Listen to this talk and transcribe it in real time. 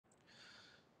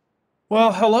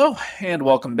Well, hello and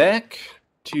welcome back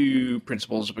to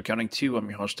Principles of Accounting 2. I'm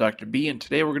your host, Dr. B, and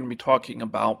today we're going to be talking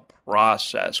about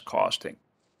process costing.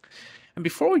 And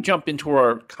before we jump into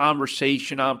our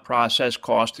conversation on process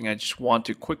costing, I just want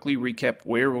to quickly recap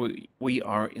where we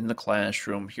are in the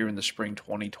classroom here in the spring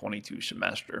 2022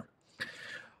 semester.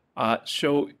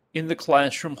 So in the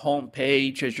classroom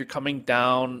homepage, as you're coming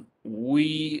down,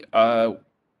 we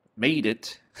made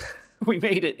it. We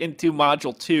made it into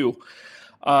Module 2.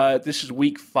 This is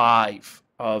week 5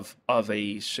 of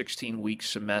a 16-week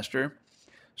semester.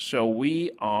 So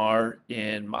we are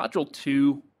in Module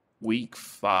 2, week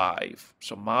 5.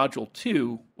 So Module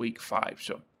 2, week 5.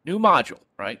 So new module,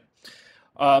 right?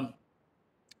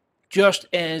 Just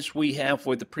as we have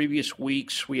with the previous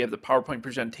weeks, we have the PowerPoint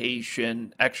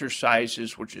presentation,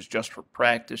 exercises, which is just for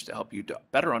practice to help you to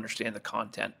better understand the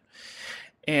content,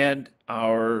 and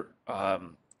our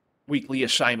weekly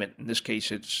assignment. In this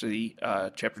case, it's the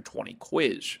Chapter 20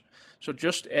 quiz. So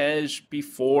just as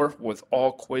before with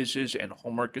all quizzes and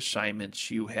homework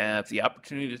assignments, you have the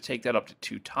opportunity to take that up to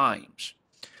 2 times.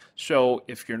 So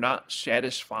if you're not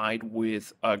satisfied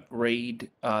with a grade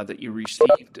that you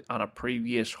received on a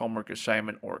previous homework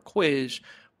assignment or quiz,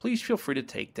 please feel free to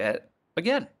take that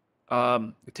again.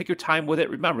 Take your time with it.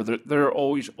 Remember, they're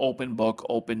always open book,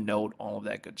 open note, all of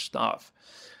that good stuff.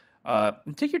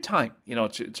 And take your time. You know,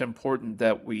 it's important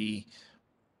that we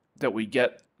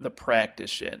get the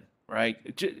practice in, right?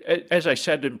 As I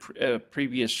said in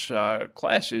previous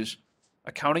classes,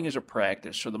 accounting is a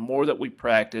practice. So the more that we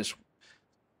practice,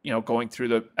 you know, going through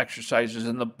the exercises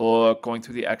in the book, going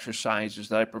through the exercises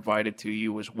that I provided to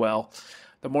you as well,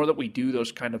 the more that we do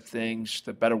those kind of things,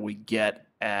 the better we get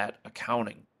at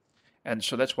accounting. And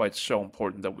so that's why it's so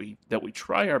important that we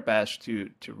try our best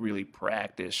to really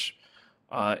practice,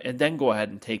 and then go ahead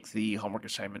and take the homework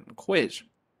assignment and quiz.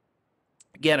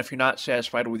 Again, if you're not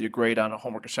satisfied with your grade on a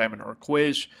homework assignment or a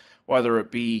quiz, whether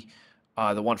it be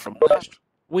the one from last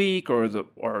week or the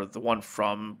one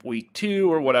from week 2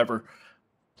 or whatever,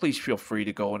 please feel free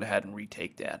to go ahead and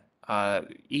retake that.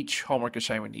 Each homework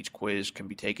assignment, each quiz can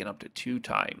be taken up to 2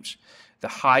 times. The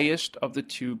highest of the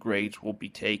 2 grades will be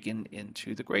taken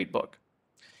into the grade book.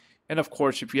 And of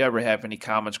course, if you ever have any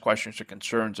comments, questions, or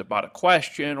concerns about a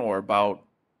question or about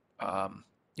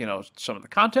some of the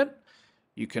content,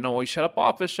 you can always set up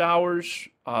office hours.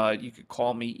 You could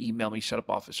call me, email me, set up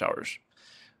office hours,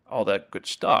 all that good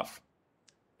stuff.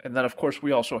 And then, of course,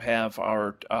 we also have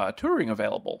our tutoring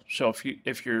available. So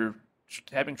if you're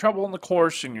having trouble in the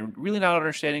course and you're really not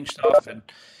understanding stuff, and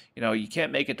you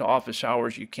can't make it to office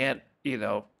hours, you can't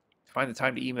find the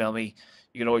time to email me,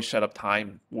 you can always set up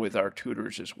time with our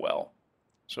tutors as well.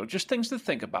 So just things to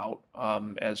think about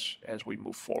as we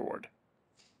move forward.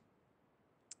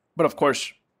 But of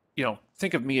course,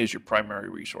 think of me as your primary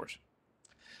resource.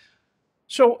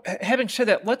 So having said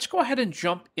that, let's go ahead and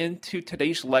jump into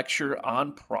today's lecture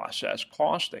on process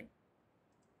costing.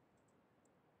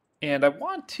 And I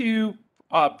want to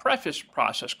preface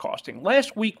process costing.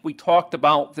 Last week, we talked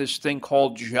about this thing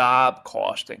called job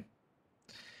costing.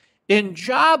 In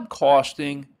job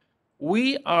costing,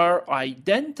 we are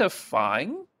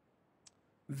identifying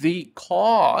the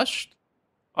cost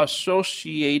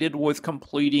associated with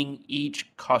completing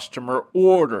each customer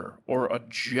order or a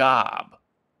job.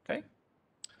 Okay?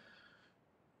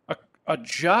 A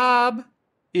job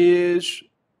is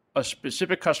a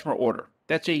specific customer order.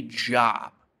 That's a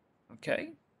job. Okay?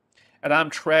 And I'm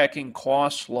tracking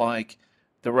costs like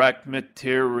direct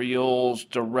materials,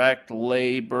 direct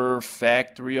labor,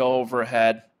 factory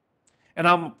overhead, and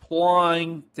I'm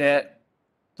applying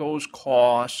those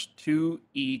costs to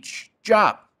each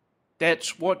job.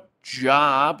 That's what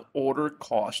job order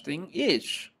costing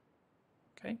is.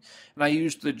 Okay? And I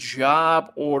use the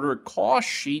job order cost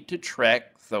sheet to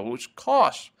track those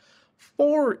costs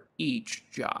for each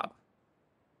job.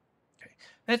 Okay?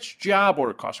 That's job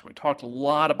order costing. We talked a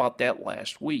lot about that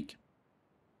last week.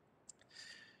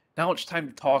 Now it's time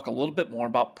to talk a little bit more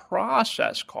about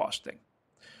process costing.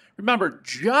 Remember,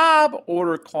 job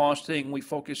order costing, we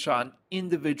focus on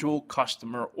individual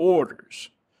customer orders,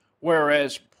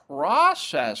 whereas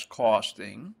process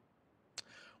costing,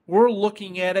 we're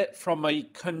looking at it from a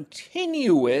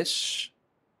continuous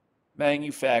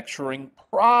manufacturing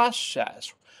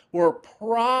process. We're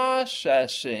processing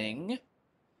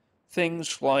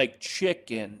things like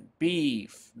chicken,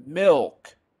 beef,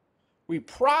 milk. We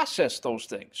process those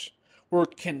things. We're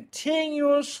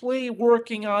continuously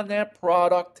working on that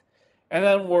product, and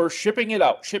then we're shipping it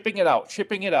out.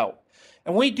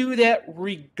 And we do that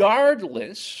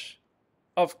regardless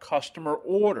of customer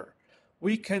order.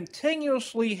 We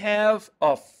continuously have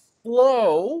a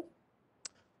flow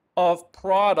of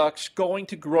products going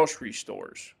to grocery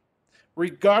stores,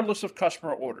 regardless of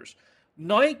customer orders.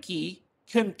 Nike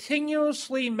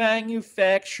continuously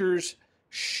manufactures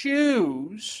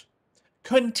shoes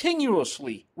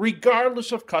continuously,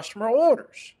 regardless of customer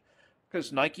orders,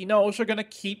 because Nike knows they're going to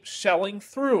keep selling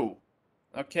through.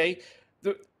 Okay,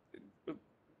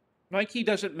 Nike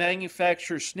doesn't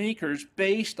manufacture sneakers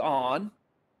based on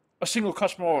a single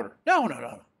customer order. No.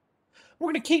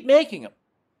 We're going to keep making them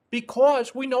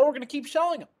because we know we're going to keep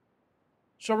selling them.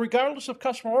 So regardless of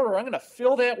customer order, I'm going to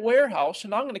fill that warehouse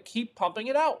and I'm going to keep pumping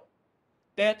it out.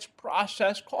 That's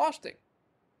process costing.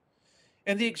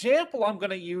 And the example I'm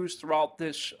going to use throughout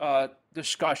this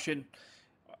discussion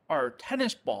are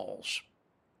tennis balls.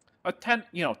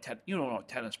 You know what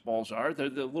tennis balls are. They're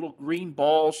the little green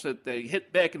balls that they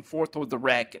hit back and forth with the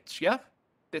rackets, yeah?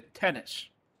 The tennis.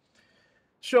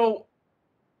 So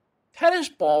tennis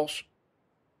balls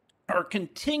are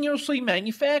continuously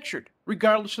manufactured,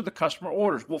 regardless of the customer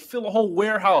orders. We'll fill a whole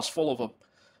warehouse full of them.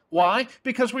 Why?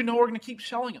 Because we know we're going to keep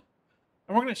selling them.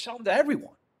 And we're going to sell them to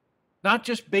everyone, not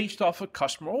just based off of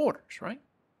customer orders, right?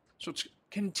 So it's a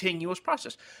continuous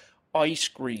process. Ice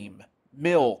cream,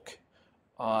 milk,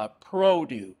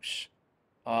 produce,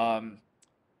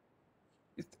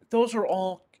 those are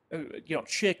all,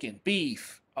 chicken,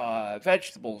 beef,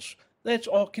 vegetables. That's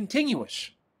all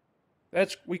continuous.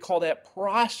 We call that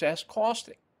process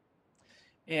costing.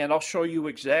 And I'll show you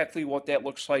exactly what that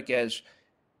looks like as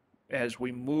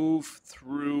we move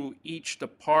through each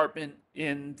department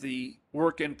in the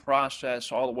work-in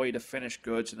process all the way to finished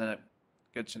goods, and then it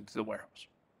gets into the warehouse.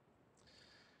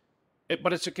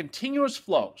 But it's a continuous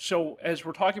flow. So as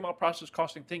we're talking about process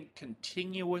costing, think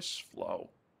continuous flow.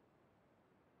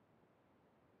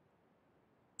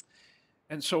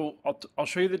 And so I'll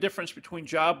show you the difference between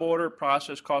job order,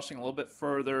 process costing a little bit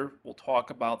further. We'll talk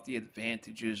about the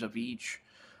advantages of each.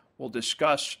 We'll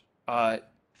discuss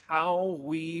how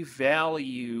we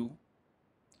value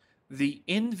the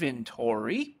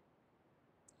inventory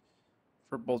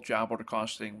for both job order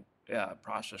costing,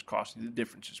 process costing, the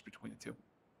differences between the two.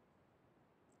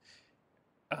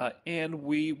 And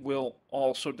we will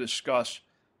also discuss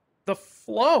the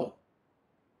flow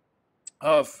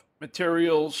of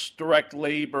materials, direct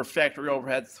labor, factory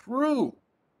overhead through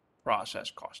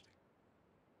process costing.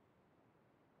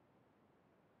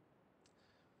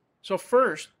 So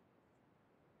first,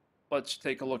 let's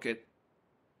take a look at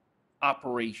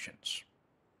operations,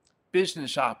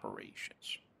 business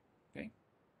operations. Okay.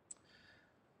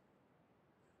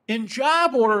 In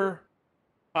job order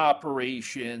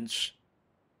operations,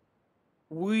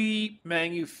 we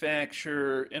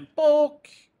manufacture in bulk.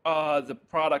 The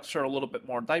products are a little bit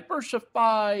more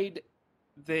diversified.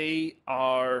 They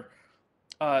are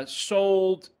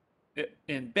sold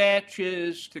in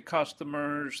batches to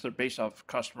customers. They're based off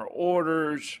customer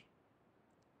orders,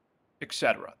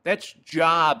 etc. That's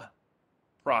job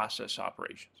process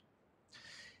operations.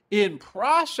 In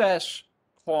process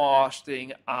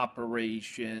costing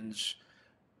operations,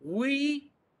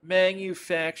 we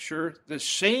manufacture the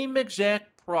same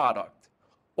exact product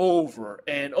over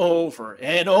and over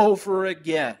and over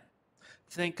again.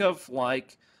 Think of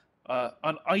like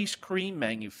an ice cream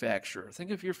manufacturer. Think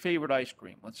of your favorite ice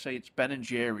cream. Let's say it's Ben &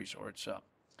 Jerry's, or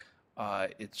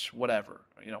it's whatever,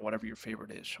 whatever your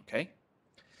favorite is, okay?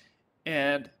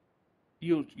 And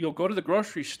you'll go to the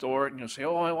grocery store and you'll say,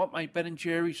 oh, I want my Ben &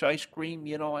 Jerry's ice cream,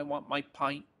 I want my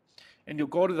pint. And you'll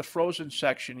go to the frozen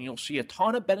section and you'll see a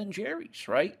ton of Ben & Jerry's,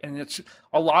 right? And it's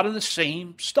a lot of the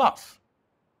same stuff.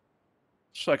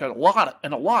 It's like a lot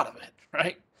of it,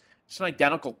 right? It's an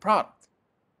identical product.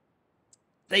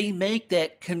 They make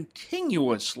that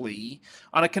continuously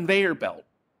on a conveyor belt.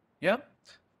 Yeah?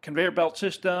 Conveyor belt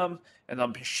system, and the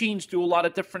machines do a lot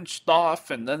of different stuff,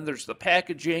 and then there's the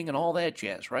packaging and all that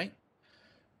jazz, right?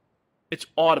 It's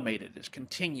automated, it's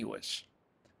continuous.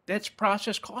 That's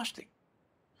process costing.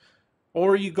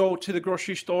 Or you go to the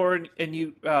grocery store and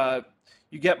you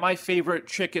get my favorite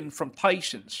chicken from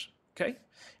Tyson's, okay?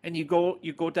 And you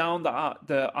go down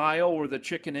the aisle where the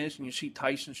chicken is, and you see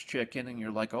Tyson's chicken, and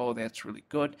you're like, oh, that's really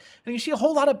good. And you see a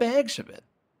whole lot of bags of it,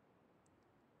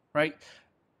 right?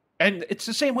 And it's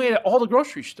the same way at all the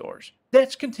grocery stores.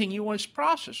 That's continuous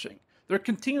processing. They're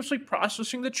continuously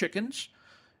processing the chickens.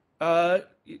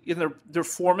 They're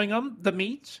forming them, the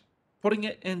meats, putting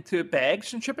it into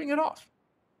bags and shipping it off.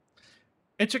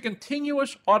 It's a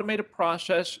continuous automated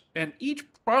process, and each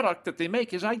product that they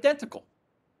make is identical.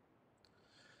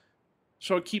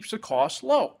 So it keeps the cost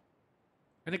low,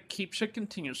 and it keeps it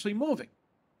continuously moving.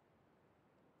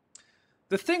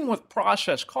 The thing with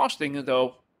process costing,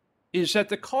 though, is that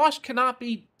the cost cannot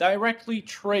be directly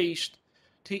traced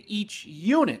to each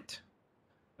unit.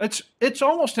 It's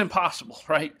almost impossible,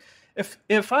 right?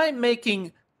 If I'm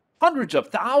making hundreds of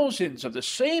thousands of the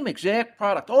same exact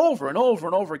product over and over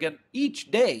and over again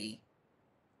each day,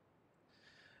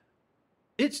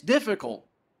 it's difficult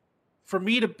for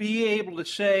me to be able to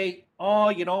say, oh,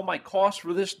 you know, my costs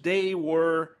for this day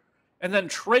were, and then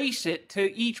trace it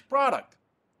to each product.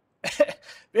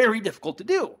 Very difficult to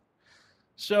do.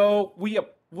 So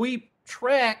we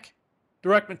track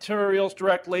direct materials,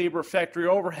 direct labor, factory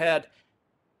overhead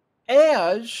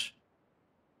as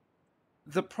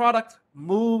the product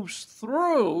moves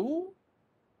through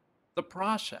the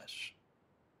process.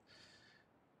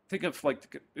 Think of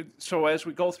like, so as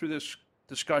we go through this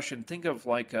discussion, think of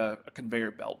like a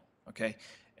conveyor belt, okay?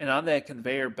 And on that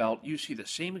conveyor belt, you see the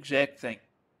same exact thing,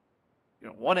 you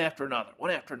know, one after another,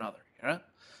 you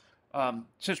know?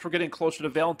 Since we're getting closer to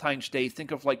Valentine's Day,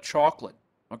 think of like chocolate,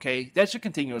 okay? That's a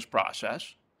continuous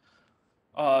process.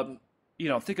 You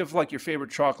know, think of like your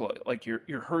favorite chocolate, like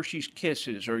your Hershey's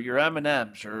Kisses or your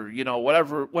M&Ms or, you know,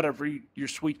 whatever your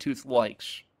sweet tooth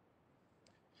likes.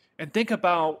 And think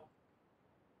about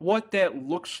what that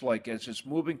looks like as it's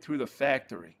moving through the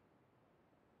factory.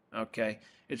 Okay,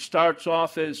 it starts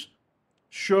off as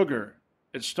sugar.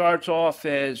 It starts off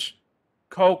as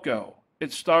cocoa.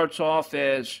 It starts off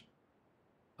as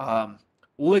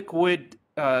liquid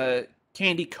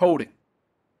candy coating.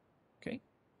 Okay,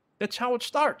 that's how it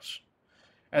starts.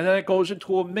 And then it goes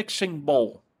into a mixing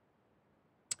bowl.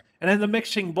 And in the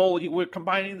mixing bowl, we're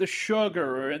combining the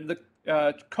sugar and the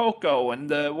cocoa and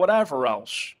the whatever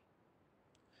else.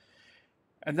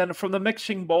 And then from the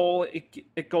mixing bowl,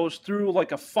 it goes through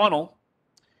like a funnel,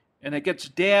 and it gets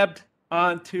dabbed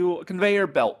onto a conveyor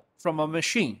belt from a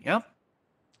machine, yeah?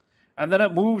 And then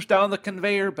it moves down the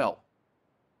conveyor belt.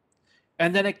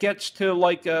 And then it gets to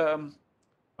like an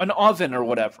oven or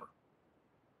whatever.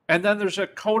 And then there's a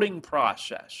coating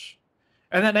process.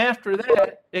 And then after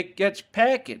that, it gets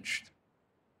packaged.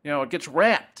 You know, it gets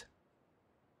wrapped.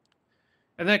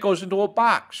 And then it goes into a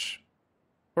box.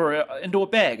 Or into a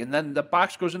bag, and then the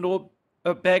box goes into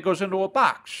a bag goes into a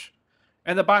box,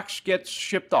 and the box gets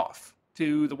shipped off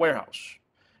to the warehouse,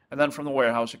 and then from the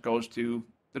warehouse it goes to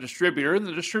the distributor, and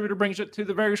the distributor brings it to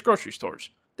the various grocery stores.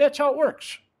 That's how it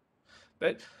works.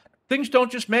 But things don't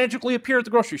just magically appear at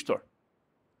the grocery store,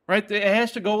 right? It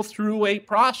has to go through a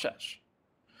process.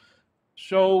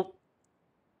 So,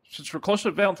 since we're close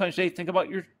to Valentine's Day, think about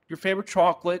your favorite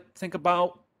chocolate. Think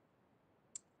about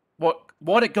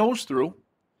what it goes through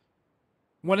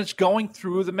when it's going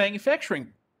through the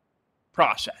manufacturing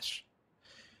process.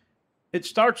 It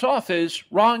starts off as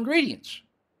raw ingredients.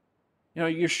 You know,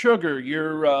 your sugar,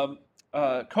 your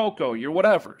cocoa, your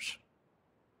whatevers.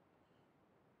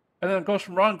 And then it goes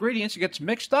from raw ingredients, it gets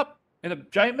mixed up in a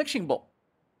giant mixing bowl.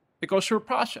 It goes through a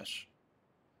process.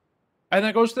 And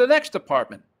then it goes to the next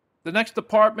department. The next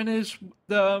department is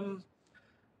the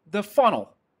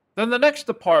funnel. Then the next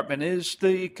department is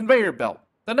the conveyor belt.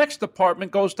 The next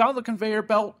department goes down the conveyor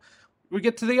belt. We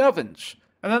get to the ovens.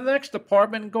 And then the next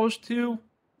department goes to,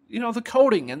 you know, the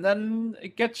coating. And then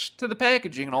it gets to the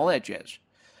packaging and all that jazz.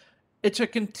 It's a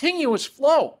continuous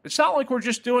flow. It's not like we're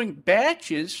just doing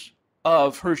batches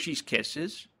of Hershey's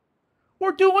Kisses.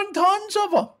 We're doing tons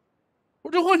of them.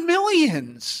 We're doing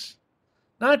millions.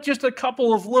 Not just a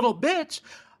couple of little bits.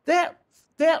 That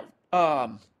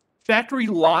factory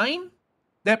line,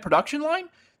 that production line,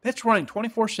 that's running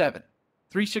 24/7.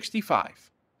 365,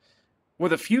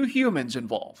 with a few humans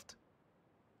involved.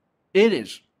 It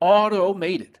is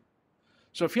automated.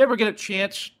 So if you ever get a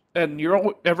chance and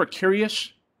you're ever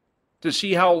curious to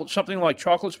see how something like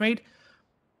chocolate's made,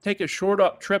 take a short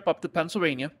trip up to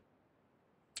Pennsylvania,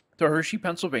 to Hershey,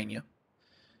 Pennsylvania,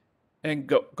 and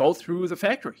go through the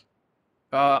factory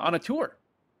on a tour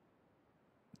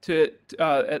to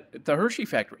at the Hershey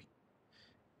factory.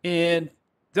 And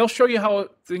they'll show you how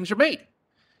things are made.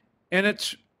 And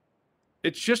it's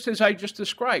just as I just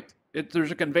described. There's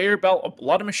a conveyor belt, a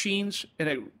lot of machines,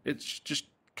 and it's just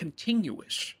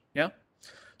continuous. Yeah.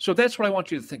 So that's what I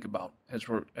want you to think about as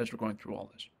we're going through all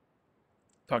this.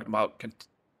 Talking about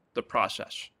the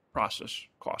process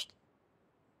cost.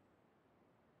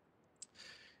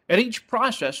 At each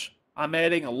process, I'm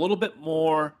adding a little bit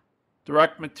more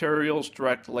direct materials,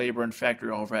 direct labor, and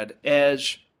factory overhead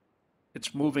as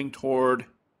it's moving toward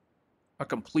a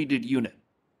completed unit.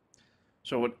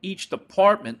 So at each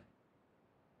department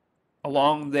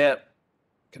along that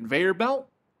conveyor belt,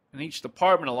 and each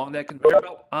department along that conveyor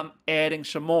belt, I'm adding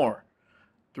some more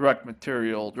direct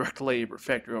material, direct labor,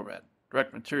 factory overhead,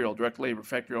 direct material, direct labor,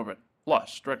 factory overhead,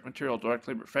 plus direct material, direct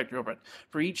labor, factory overhead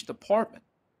for each department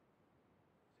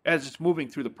as it's moving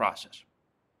through the process.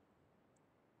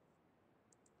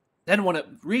 Then when it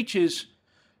reaches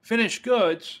finished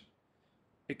goods,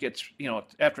 it gets,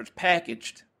 after it's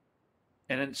packaged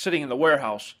and then sitting in the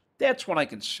warehouse, that's when I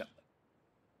can sell it.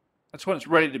 That's when it's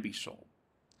ready to be sold.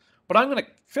 But I'm going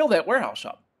to fill that warehouse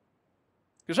up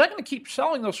because I'm going to keep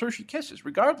selling those Hershey Kisses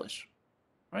regardless,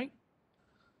 right?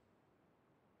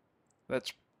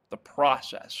 That's the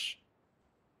process.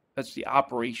 That's the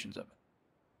operations of it.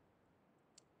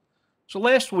 So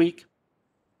last week,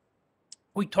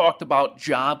 we talked about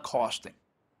job costing.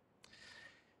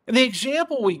 And the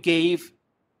example we gave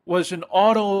was an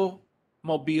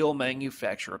automobile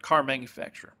manufacturer, a car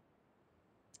manufacturer.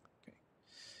 Okay.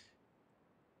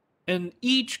 And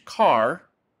each car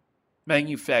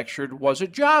manufactured was a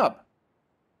job.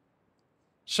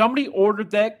 Somebody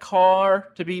ordered that car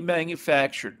to be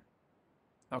manufactured.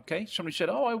 Okay, somebody said,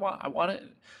 "Oh, I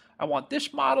want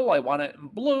this model. I want it in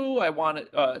blue. I want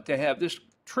it to have this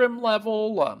trim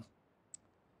level."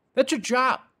 That's a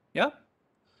job. Yeah,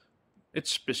 it's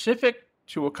specific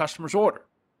to a customer's order.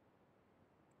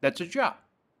 That's a job.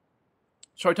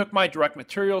 So I took my direct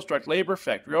materials, direct labor,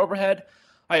 factory overhead.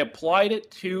 I applied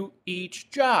it to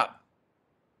each job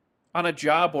on a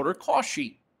job order cost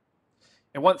sheet.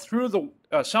 It went through the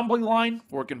assembly line,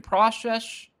 work in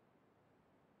process.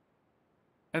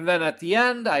 And then at the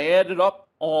end, I added up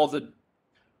all the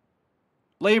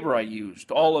labor I used,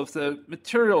 all of the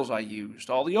materials I used,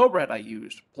 all the overhead I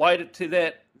used, applied it to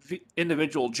that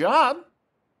individual job,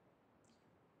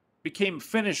 became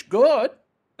finished good,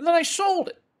 and then I sold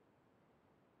it.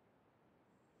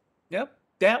 Yep,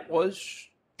 that was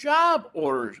job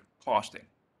order costing.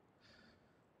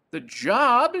 The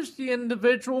job is the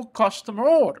individual customer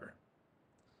order.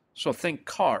 So think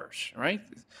cars, right?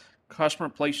 Customer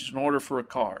places an order for a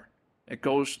car. It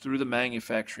goes through the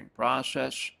manufacturing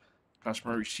process.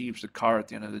 Customer receives the car at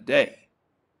the end of the day,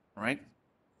 right?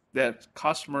 That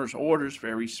customer's order is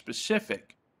very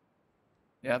specific.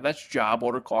 Yeah, that's job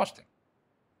order costing.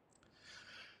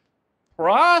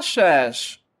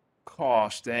 Process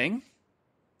costing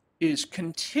is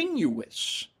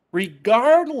continuous,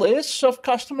 regardless of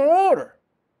customer order.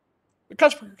 The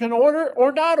customer can order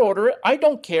or not order it. I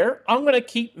don't care. I'm going to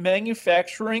keep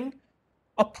manufacturing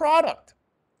a product.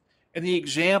 And the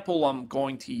example I'm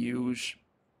going to use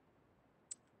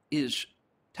is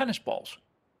tennis balls.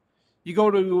 You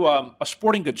go to a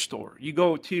sporting goods store. You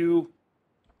go to,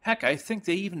 heck, I think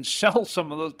they even sell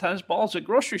some of those tennis balls at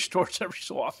grocery stores every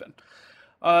so often.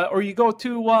 Or you go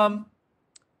to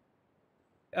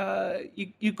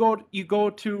you go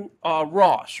to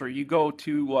Ross, or you go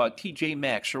to TJ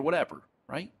Maxx or whatever,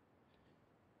 right?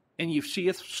 And you see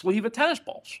a sleeve of tennis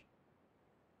balls.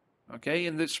 Okay,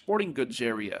 in the sporting goods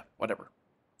area, whatever.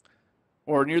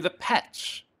 Or near the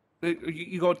pets.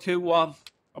 You go to a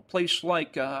place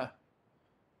like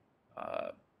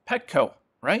Petco,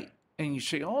 right? And you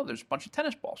say, oh, there's a bunch of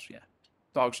tennis balls. Yeah,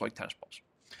 dogs like tennis balls.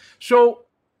 So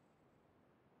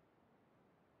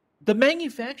the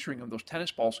manufacturing of those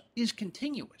tennis balls is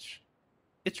continuous.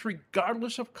 It's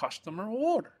regardless of customer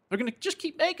order. They're going to just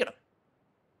keep making them.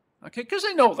 Okay, because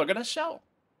they know they're going to sell.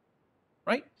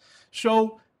 Right?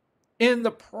 So in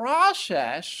the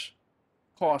process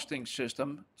costing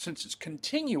system, since it's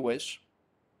continuous,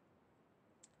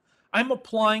 I'm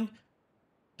applying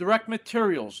direct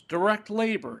materials, direct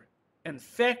labor, and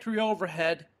factory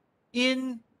overhead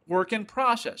in work in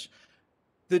process.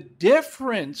 The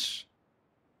difference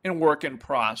in work in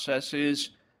process is,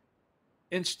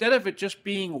 instead of it just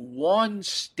being one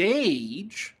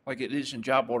stage, like it is in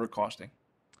job order costing,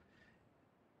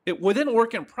 within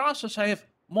work in process, I have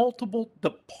multiple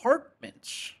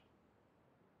departments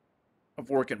of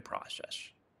work in process.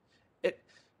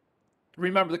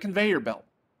 Remember the conveyor belt,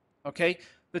 okay?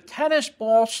 The tennis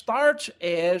ball starts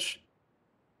as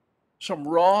some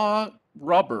raw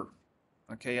rubber,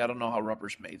 okay? I don't know how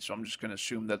rubber's made, so I'm just going to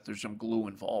assume that there's some glue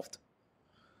involved.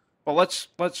 But let's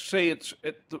say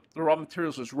the raw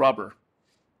materials is rubber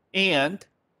and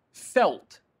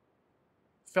felt.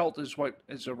 Felt is what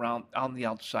is around on the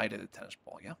outside of the tennis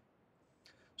ball, yeah?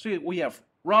 So we have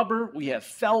rubber, we have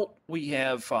felt, we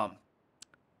have a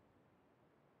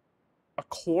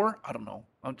core. I don't know.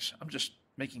 I'm just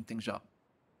making things up.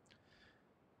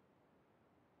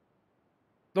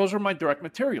 Those are my direct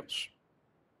materials.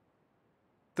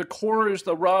 The core is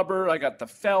the rubber. I got the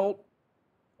felt,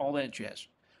 all that jazz.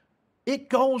 It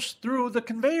goes through the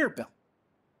conveyor belt.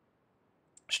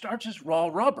 Starts as raw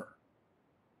rubber.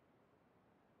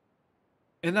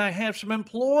 And I have some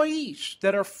employees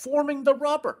that are forming the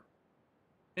rubber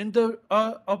into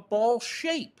a ball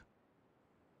shape.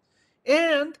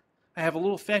 And I have a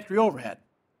little factory overhead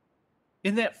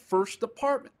in that first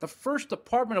department. The first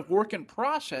department of work in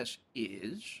process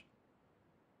is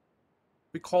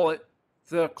We call it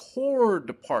the core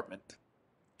department.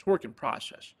 It's work in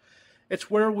process. It's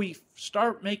where we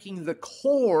start making the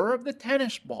core of the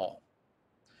tennis ball.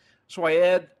 So I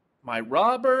add my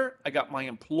rubber, I got my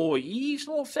employees, a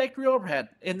little factory overhead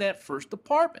in that first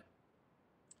department.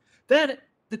 Then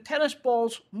the tennis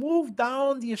balls move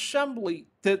down the assembly,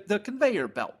 the conveyor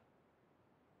belt.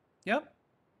 Yep.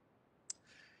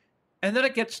 And then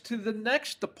it gets to the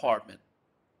next department.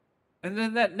 And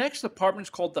then that next department is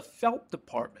called the felt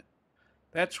department.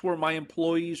 That's where my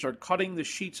employees are cutting the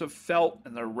sheets of felt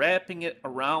and they're wrapping it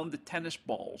around the tennis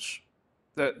balls,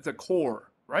 the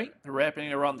core, right? They're wrapping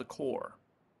it around the core.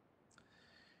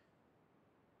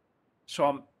 So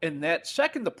I'm in that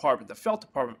second department, the felt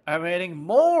department, I'm adding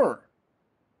more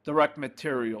direct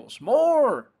materials,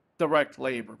 more direct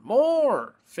labor,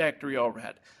 more factory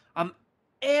overhead. I'm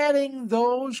adding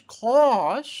those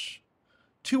costs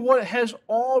to what has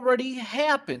already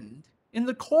happened in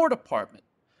the core department.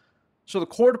 So the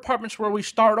core department's where we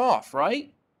start off,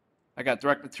 right? I got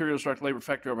direct materials, direct labor,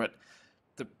 factory overhead.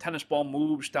 The tennis ball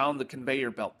moves down the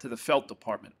conveyor belt to the felt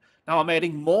department. Now I'm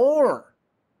adding more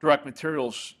direct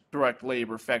materials, direct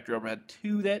labor, factory overhead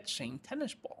to that same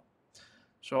tennis ball.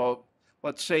 So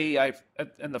let's say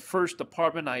in the first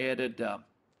department, I added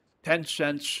 10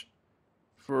 cents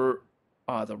for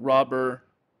the rubber,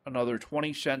 another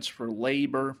 20 cents for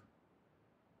labor,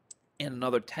 and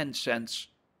another 10 cents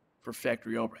for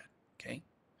factory overhead. Okay,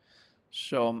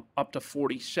 so I'm up to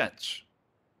 40 cents.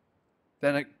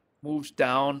 Then it moves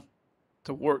down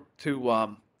to work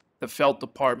to the felt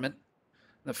department.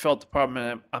 In the felt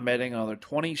department, I'm adding another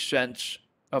 20 cents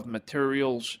of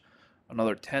materials,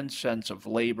 another 10 cents of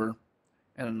labor,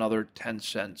 and another 10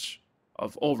 cents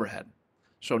of overhead.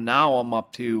 So now I'm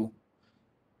up to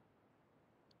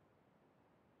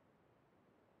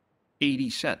 80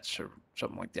 cents or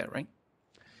something like that, right?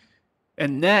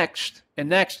 And next,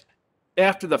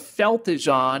 after the felt is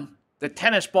on, the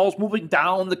tennis ball's moving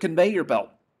down the conveyor belt.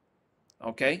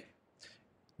 Okay?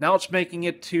 Now it's making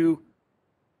it to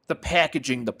the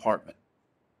packaging department.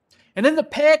 And in the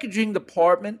packaging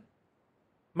department,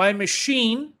 my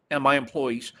machine and my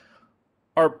employees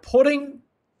are putting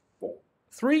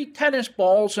 3 tennis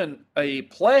balls in a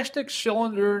plastic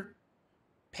cylinder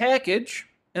package,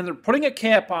 and they're putting a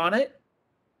cap on it,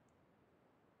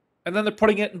 and then they're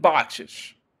putting it in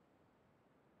boxes.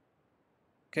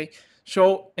 Okay,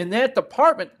 so in that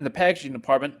department, in the packaging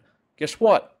department, guess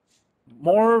what?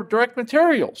 More direct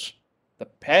materials, the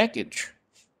package.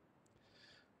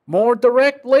 More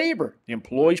direct labor, the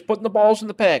employees putting the balls in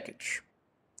the package.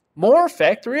 More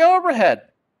factory overhead.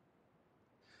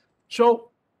 So,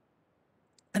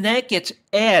 and that gets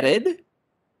added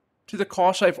to the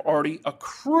costs I've already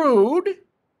accrued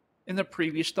in the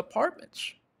previous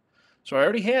departments. So I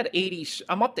already had 80,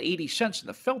 I'm up to 80 cents in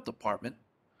the felt department.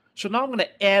 So now I'm going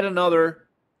to add another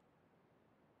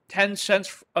 10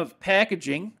 cents of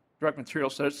packaging, direct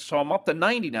materials. So I'm up to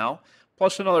 90 now,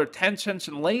 plus another 10 cents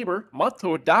in labor. I'm up to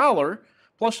 $1,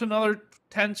 plus another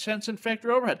 10 cents in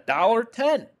factory overhead,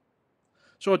 $1.10.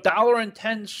 So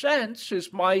 $1.10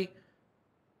 is my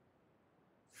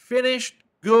finished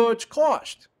goods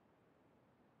cost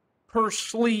per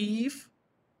sleeve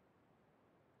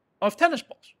of tennis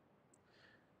balls.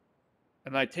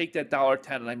 And I take that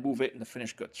 $1.10 and I move it in the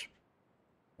finished goods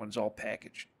when it's all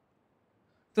packaged.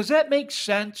 Does that make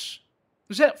sense?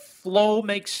 Does that flow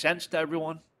make sense to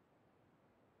everyone?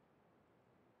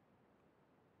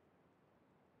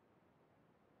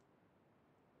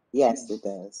 Yes, it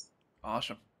does.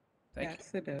 Awesome. Thank you.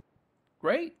 Yes, it does.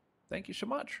 Great. Thank you so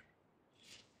much.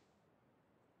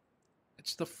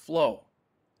 It's the flow.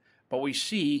 But we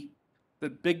see the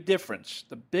big difference.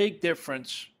 The big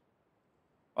difference.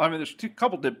 I mean, there's a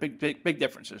couple of big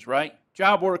differences, right?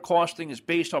 Job order costing is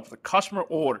based off of the customer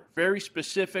order. Very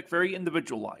specific, very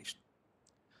individualized.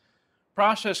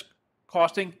 Process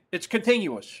costing, it's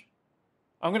continuous.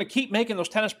 I'm going to keep making those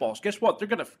tennis balls. Guess what? They're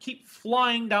going to keep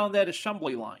flying down that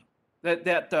assembly line,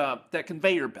 that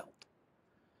conveyor belt.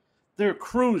 They're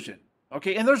cruising,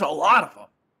 okay? And there's a lot of them.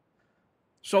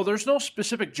 So there's no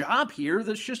specific job here.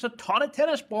 There's just a ton of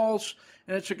tennis balls,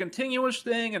 and it's a continuous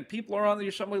thing, and people are on the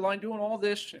assembly line doing all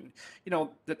this, and, you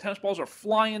know, the tennis balls are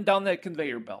flying down that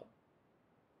conveyor belt.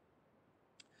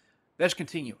 That's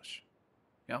continuous,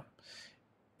 you know?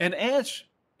 And as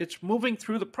it's moving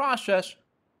through the process,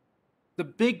 the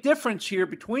big difference here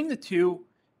between the two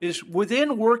is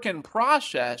within work in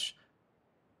process.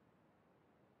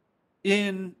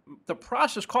 In the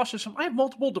process cost system, I have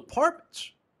multiple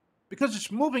departments because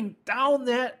it's moving down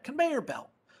that conveyor belt.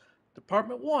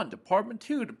 Department 1, Department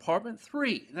 2, Department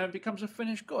 3, and then it becomes a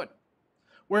finished good.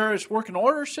 Whereas work in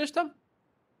order system,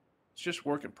 It's just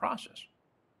work in process.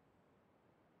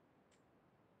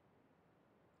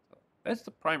 So that's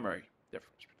the primary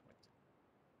difference between them.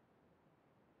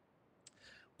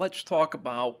 Let's talk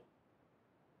about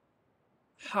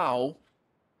how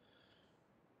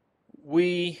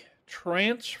we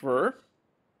transfer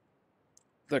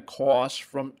the costs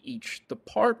from each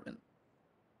department.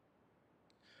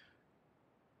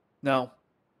 Now,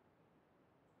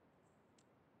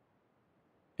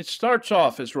 it starts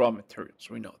off as raw materials,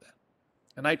 we know that.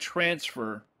 And I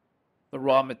transfer the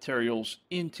raw materials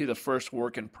into the first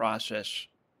work in process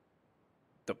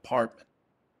department.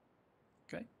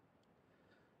 Okay.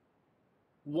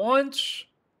 Once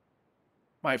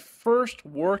my first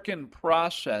work in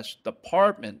process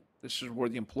department, this is where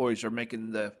the employees are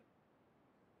making they're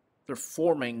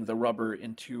forming the rubber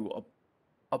into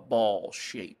a ball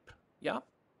shape. Yeah.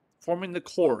 Forming the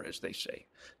core, as they say.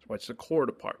 So it's the core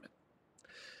department.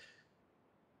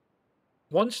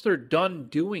 Once they're done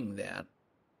doing that,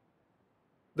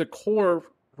 the core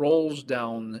rolls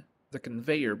down the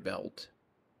conveyor belt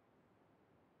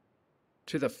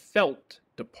to the felt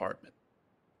department.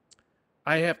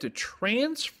 I have to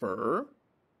transfer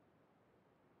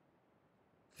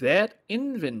that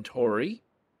inventory,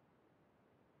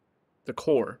 the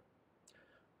core,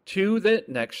 to the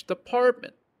next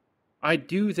department. I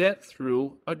do that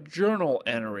through a journal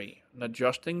entry, an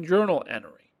adjusting journal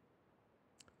entry.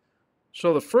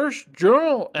 So the first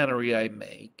journal entry I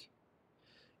make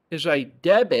is I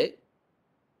debit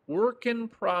work in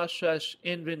process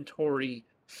inventory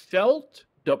felt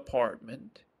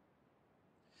department,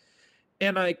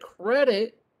 and I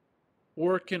credit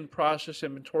work in process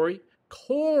inventory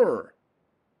core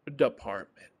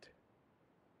department.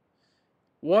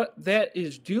 What that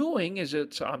is doing is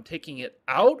I'm taking it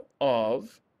out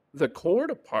of the core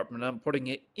department, I'm putting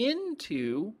it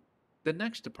into the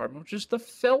next department, which is the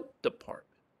felt department.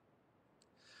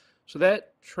 So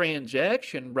that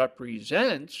transaction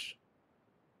represents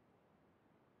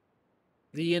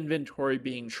the inventory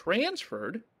being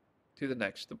transferred to the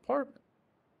next department.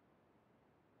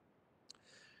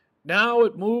 Now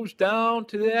it moves down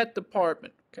to that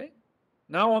department, okay?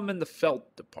 Now I'm in the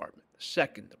felt department, the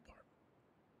second department.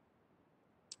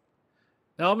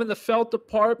 Now I'm in the felt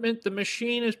department. The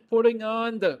machine is putting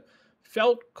on the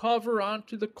felt cover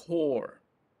onto the core.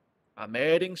 I'm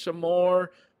adding some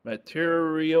more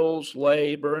materials,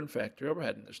 labor, and factory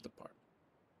overhead in this department.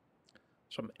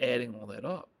 So I'm adding all that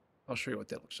up. I'll show you what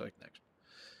that looks like next.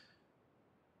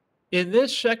 In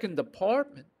this second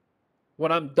department,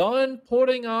 when I'm done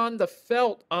putting on the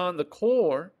felt on the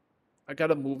core, I got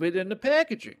to move it into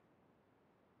packaging.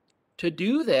 To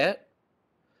do that,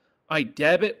 I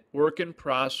debit work in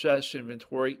process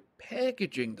inventory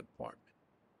packaging department.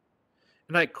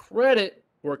 And I credit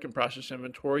work in process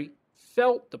inventory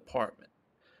felt department.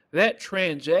 That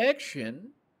transaction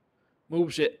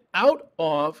moves it out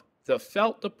of the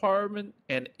felt department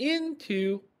and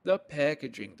into the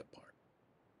packaging department.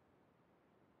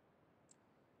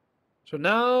 So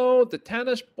now the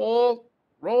tennis ball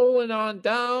rolling on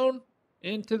down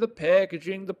into the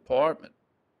packaging department.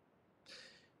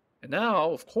 And now,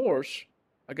 of course,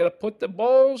 I got to put the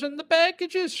balls in the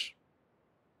packages.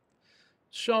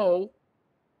 So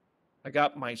I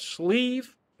got my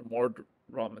sleeve, for more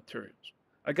raw materials.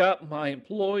 I got my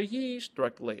employees,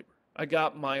 direct labor. I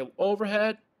got my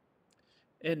overhead,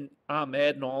 and I'm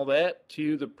adding all that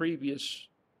to the previous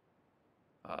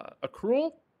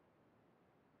accrual.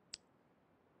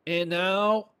 And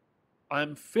now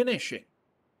I'm finishing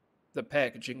the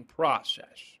packaging process.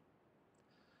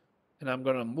 And I'm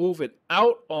going to move it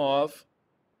out of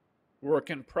work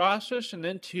in process and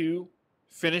into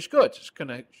finished goods. It's going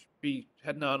to be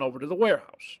heading on over to the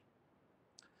warehouse.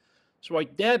 So I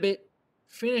debit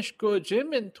finished goods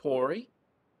inventory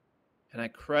and I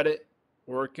credit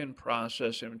work in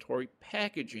process inventory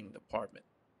packaging department.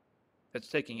 That's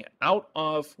taking it out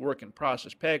of work in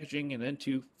process packaging and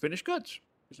into finished goods.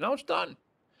 Because now it's done.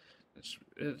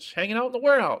 It's hanging out in the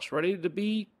warehouse, ready to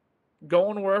be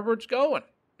going wherever it's going.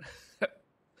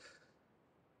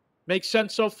 Makes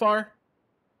sense so far?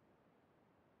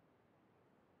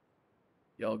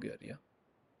 Y'all good, yeah?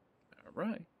 All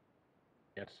right.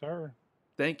 Yes, sir.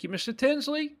 Thank you, Mr.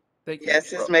 Tinsley. Thank you.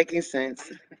 Yes, it's making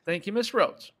sense. Thank you, Miss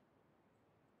Rhodes.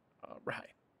 All right.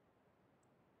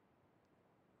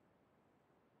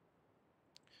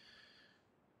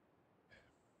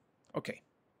 Okay.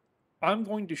 I'm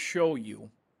going to show you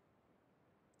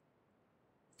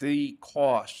the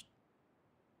cost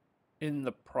in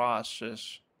the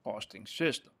process costing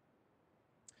system.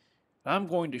 I'm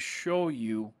going to show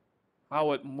you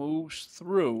how it moves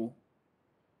through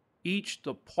each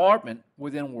department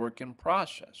within work in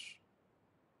process.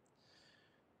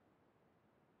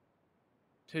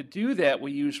 to do that,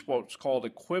 we use what's called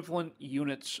equivalent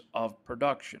units of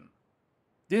production.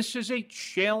 This is a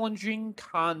challenging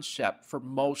concept for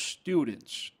most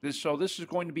students. So this is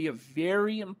going to be a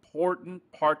very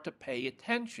important part to pay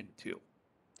attention to,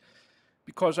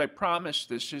 because I promise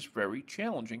this is very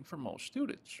challenging for most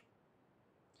students.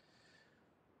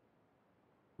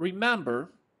 Remember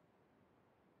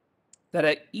that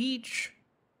at each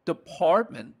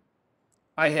department,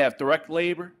 I have direct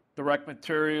labor, direct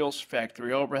materials,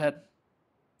 factory overhead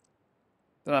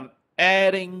that I'm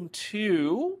adding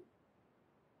to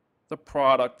the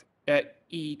product at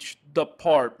each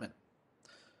department.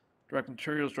 Direct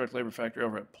materials, direct labor, factory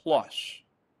overhead, plus.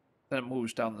 Then it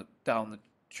moves down the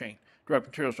chain. Direct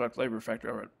materials, direct labor,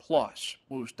 factory overhead, plus,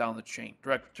 moves down the chain.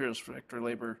 Direct materials, factory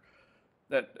labor,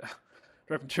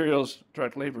 direct materials,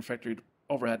 direct labor, factory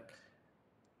overhead,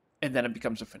 and then it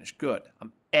becomes a finished good.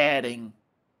 I'm adding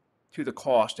to the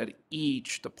cost at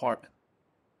each department.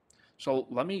 So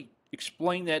let me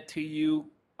explain that to you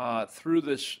through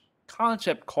this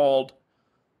concept called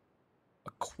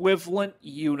equivalent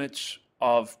units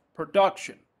of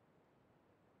production.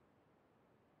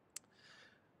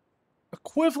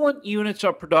 Equivalent units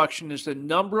of production is the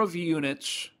number of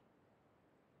units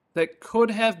that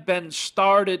could have been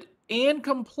started and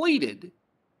completed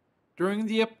during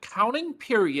the accounting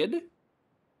period,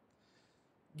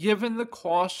 given the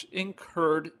costs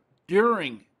incurred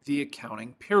during the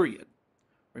accounting period.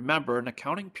 Remember, an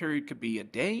accounting period could be a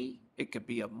day, it could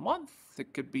be a month,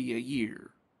 it could be a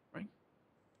year, right?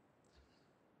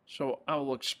 So I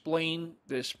will explain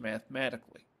this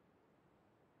mathematically.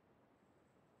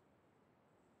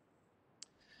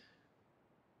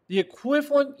 The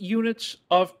equivalent units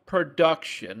of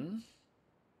production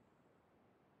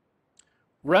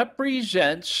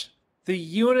represents the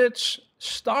units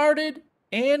started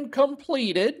and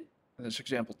completed, in this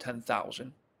example,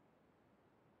 10,000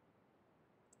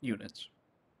 units,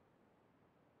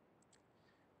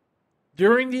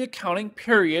 during the accounting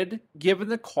period, given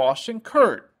the costs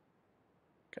incurred.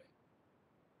 Okay.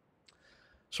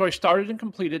 So I started and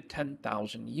completed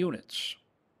 10,000 units.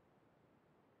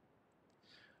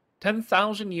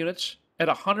 10,000 units at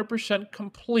 100%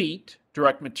 complete,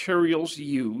 direct materials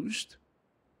used,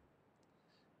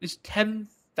 is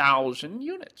 10,000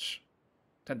 units.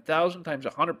 10,000 times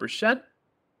 100%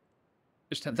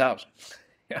 is 10,000.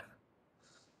 Yeah.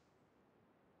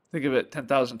 Think of it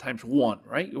 10,000 times 1,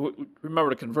 right? Remember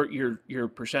to convert your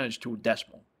percentage to a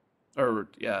decimal. Or,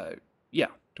 to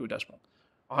a decimal.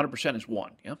 100% is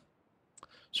 1, yeah?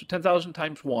 So 10,000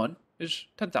 times 1 is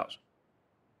 10,000.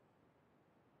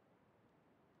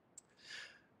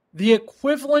 The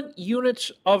equivalent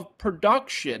units of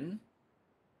production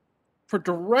for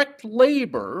direct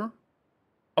labor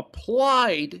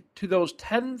applied to those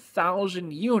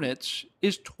 10,000 units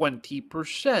is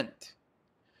 20%.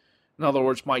 In other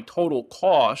words, my total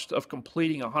cost of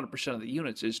completing 100% of the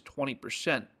units is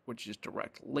 20%, which is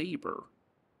direct labor.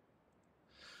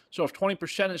 So if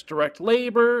 20% is direct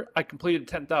labor, I completed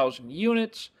 10,000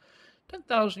 units.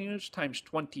 10,000 units times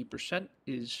 20%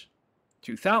 is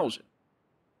 2,000.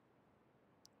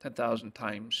 10,000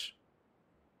 times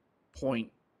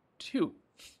 0.2,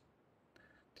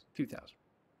 2,000.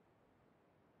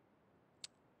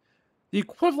 The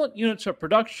equivalent units of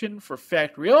production for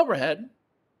factory overhead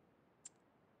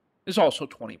is also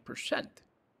 20%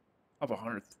 of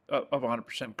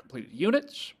 100% completed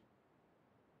units.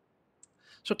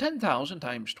 So 10,000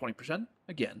 times 20%,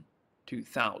 again,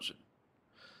 2,000.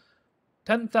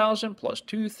 10,000 plus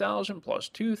 2,000 plus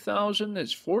 2,000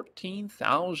 is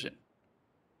 14,000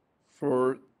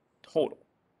 for total.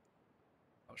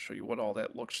 I'll show you what all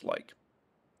that looks like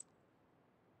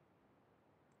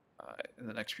in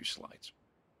the next few slides.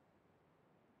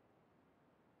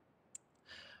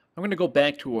 I'm going to go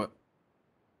back to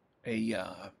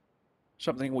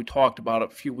something we talked about a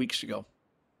few weeks ago.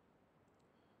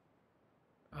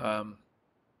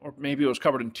 Or maybe it was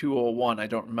covered in 201, I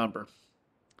don't remember.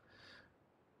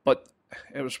 But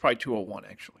it was probably 201,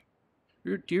 actually.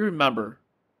 Do you remember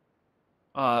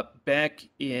back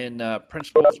in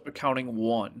Principles of Accounting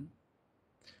 1,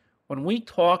 when we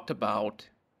talked about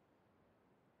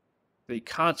the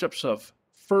concepts of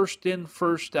first in,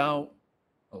 first out,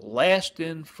 last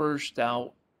in, first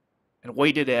out, and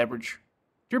weighted average?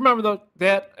 Do you remember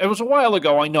that? It was a while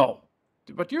ago, I know.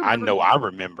 But do you remember? I know, I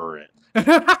remember it.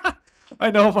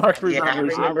 I know Mark remembers it. Yeah, I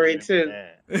remember it too.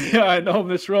 Yeah, I know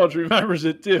Miss Rhodes remembers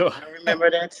it too. I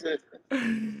remember that too.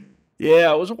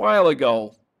 Yeah, it was a while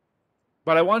ago.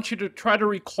 But I want you to try to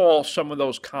recall some of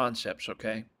those concepts,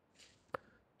 okay?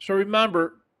 So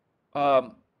remember,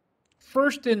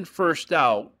 first in, first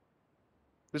out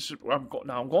This is where I'm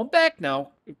going back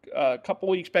now, a couple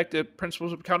weeks back to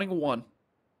Principles of Accounting 1.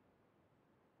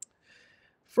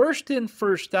 First in,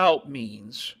 first out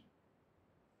means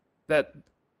that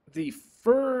the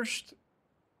first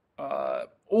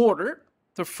order,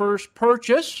 the first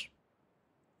purchase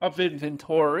of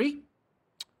inventory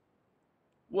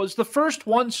was the first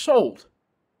one sold,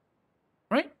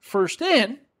 right? First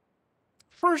in,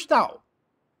 first out.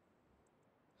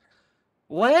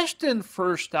 Last in,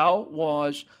 first out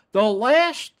was the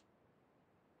last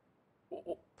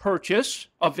purchase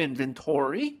of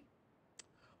inventory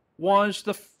was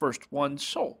the first one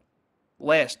sold.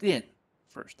 Last in,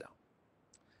 first out.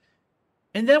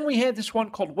 And then we had this one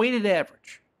called weighted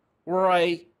average, where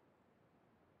I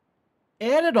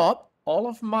added up all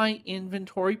of my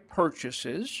inventory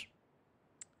purchases,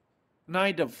 and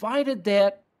I divided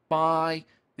that by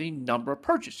the number of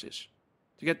purchases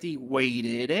to get the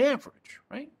weighted average,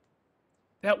 right?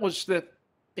 That was the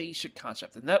basic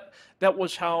concept. And that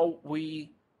was how we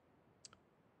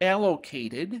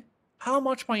allocated how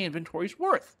much my inventory is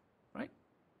worth, right?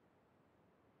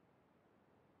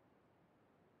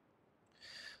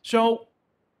 So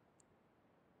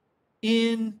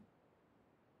in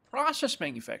process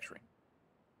manufacturing,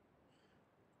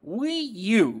 we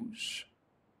use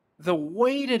the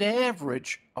weighted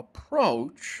average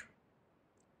approach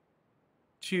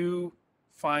to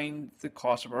find the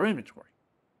cost of our inventory.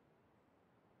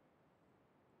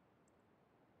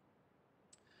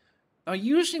 Now,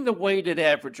 using the weighted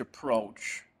average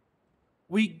approach,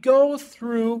 we go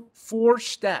through 4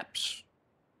 steps.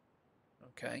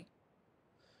 Okay?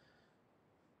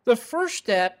 The first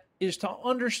step is to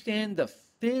understand the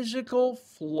physical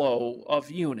flow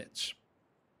of units.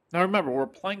 Now, remember, we're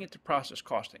applying it to process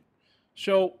costing.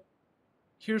 So,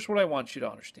 here's what I want you to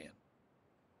understand.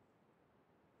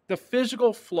 The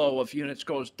physical flow of units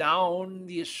goes down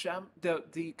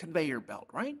the conveyor belt,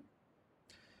 right?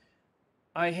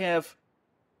 I have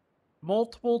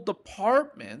multiple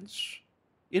departments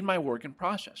in my work in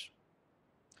process.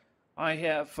 I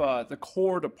have the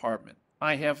core department.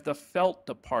 I have the felt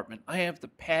department. I have the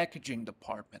packaging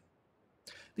department.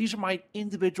 These are my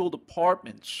individual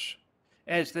departments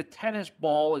as the tennis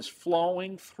ball is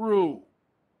flowing through.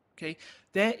 Okay,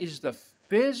 that is the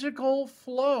physical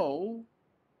flow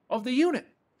of the unit.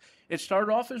 It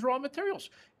started off as raw materials,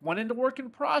 went into work in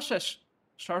process,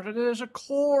 started as a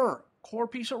core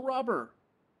piece of rubber.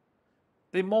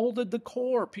 They molded the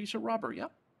core piece of rubber,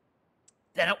 yep.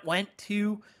 Then it went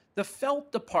to the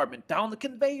felt department, down the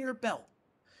conveyor belt.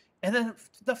 And then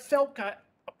the felt got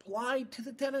applied to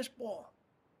the tennis ball.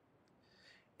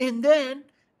 And then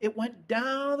it went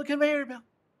down the conveyor belt.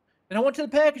 And I went to the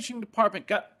packaging department,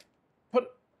 got put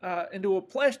into a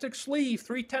plastic sleeve,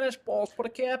 3 tennis balls, put a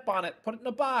cap on it, put it in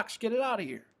a box, get it out of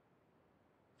here.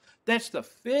 That's the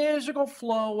physical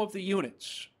flow of the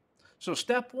units. So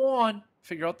step 1,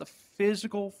 figure out the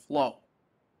physical flow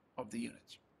of the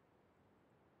units.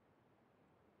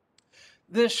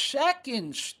 The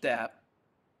second step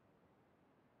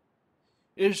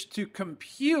is to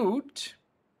compute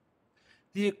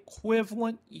the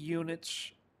equivalent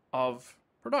units of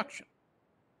production.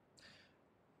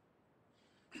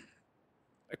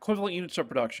 Equivalent units of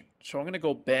production. So I'm going to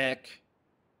go back.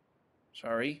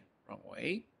 Sorry, wrong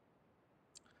way.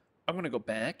 I'm going to go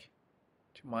back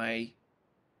to my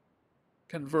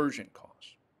conversion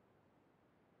cost.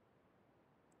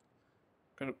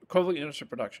 Equivalent units of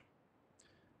production.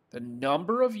 The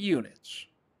number of units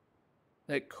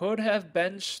that could have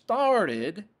been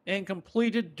started and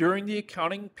completed during the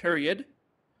accounting period,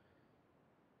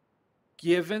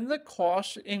 given the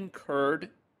costs incurred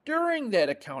during that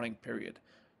accounting period.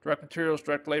 Direct materials,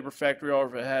 direct labor, factory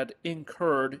overhead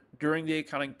incurred during the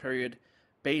accounting period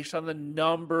based on the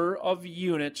number of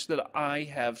units that I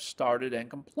have started and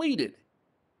completed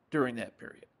during that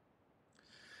period.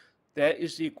 That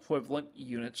is the equivalent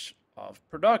units of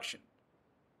production.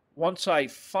 Once I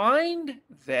find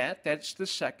that, that's the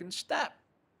second step.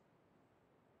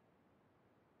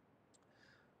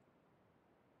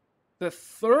 The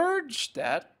third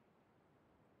step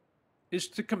is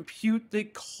to compute the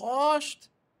cost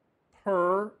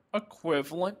per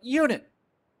equivalent unit.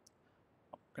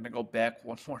 I'm going to go back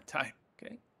one more time,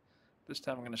 okay? This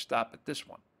time I'm going to stop at this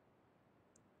one.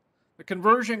 The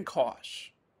conversion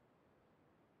costs.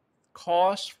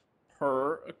 Cost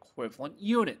per equivalent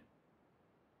unit.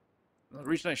 Now, the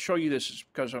reason I show you this is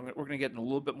because we're going to get in a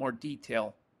little bit more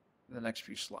detail in the next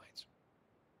few slides.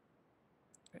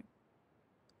 Okay.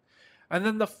 And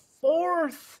then the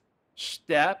fourth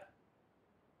step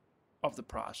of the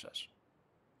process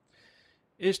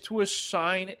is to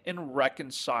assign and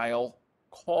reconcile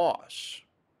costs.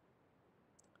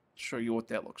 show you what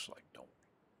that looks like. Don't.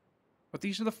 But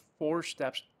these are the 4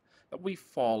 steps that we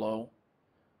follow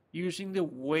using the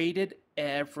weighted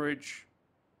average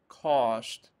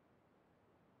cost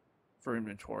for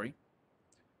inventory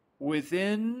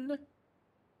within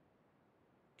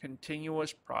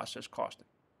continuous process costing.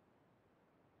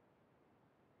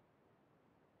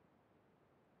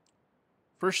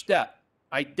 First step,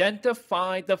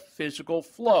 identify the physical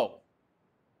flow.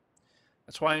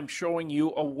 That's why I'm showing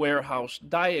you a warehouse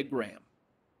diagram.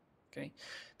 Okay,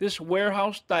 this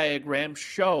warehouse diagram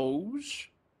shows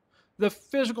the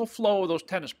physical flow of those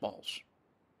tennis balls.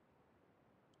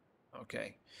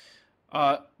 Okay,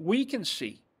 we can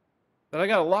see that I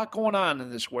got a lot going on in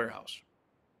this warehouse.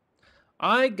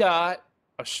 I got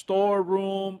a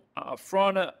storeroom, a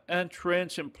front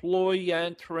entrance, employee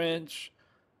entrance.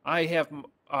 I have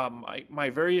my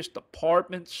various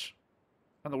departments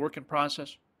on the work in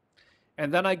process.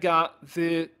 And then I got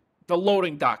the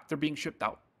loading dock. They're being shipped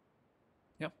out.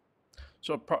 Yeah.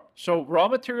 So raw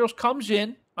materials comes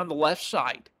in on the left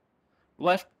side,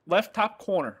 left top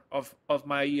corner of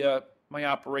my my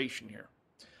operation here.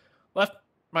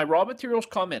 My raw materials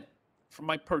come in from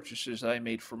my purchases that I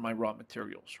made for my raw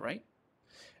materials, right?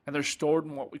 And they're stored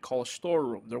in what we call a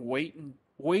storeroom. They're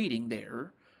waiting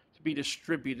there to be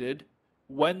distributed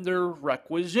when they're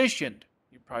requisitioned.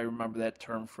 You probably remember that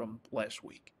term from last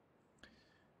week.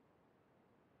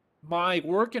 My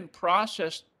work in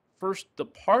process first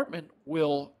department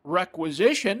will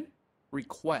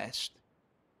request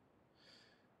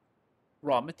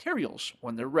raw materials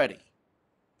when they're ready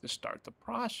to start the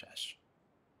process.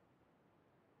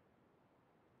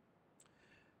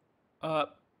 I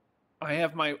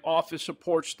have my office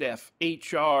support staff,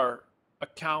 HR,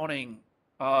 accounting,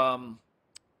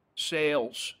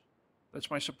 sales. That's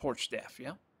my support staff,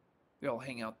 yeah? They all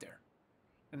hang out there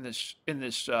in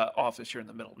this office here in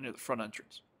the middle, near the front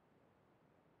entrance.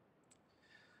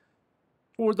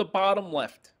 Toward the bottom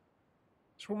left,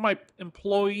 it's where my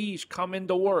employees come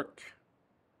into work.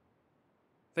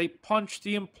 They punch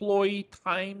the employee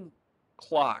time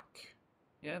clock.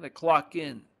 Yeah, they clock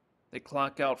in. They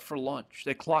clock out for lunch.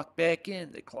 They clock back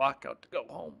in. They clock out to go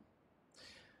home.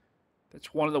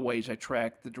 That's one of the ways I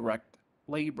track the direct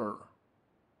labor.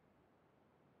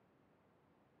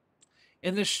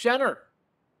 In the center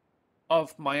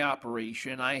of my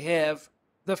operation, I have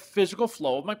the physical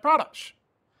flow of my products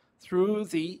through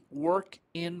the work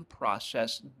in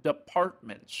process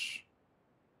departments.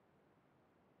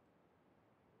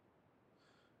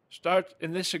 Start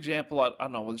in this example, I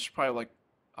don't know, it's probably like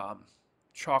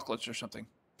chocolates or something.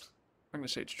 I'm going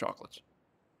to say it's chocolates.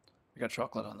 I got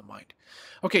chocolate on the mind.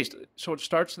 Okay, so it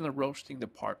starts in the roasting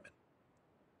department.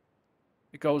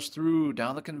 It goes through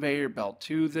down the conveyor belt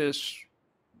to this,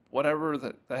 whatever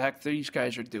the heck these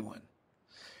guys are doing.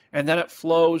 And then it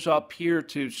flows up here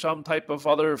to some type of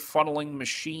other funneling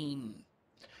machine.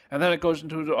 And then it goes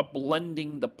into a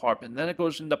blending department. Then it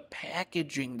goes into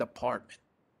packaging department.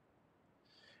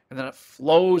 And then it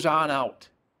flows on out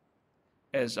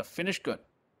as a finished good.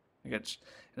 And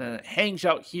then it hangs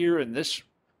out here in this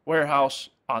warehouse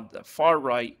on the far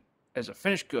right as a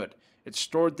finished good. It's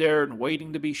stored there and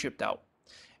waiting to be shipped out.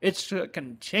 It's a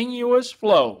continuous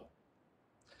flow.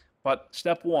 But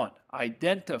step 1,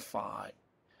 identify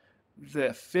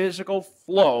the physical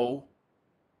flow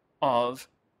of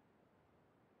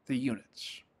the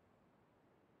units.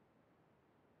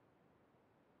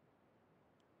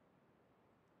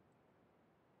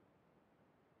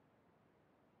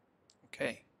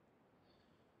 Okay.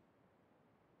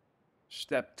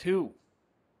 Step 2.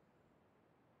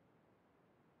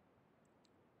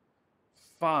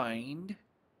 Find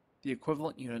the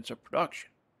equivalent units of production.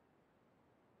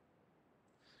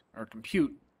 Or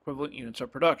compute equivalent units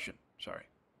of production. Sorry.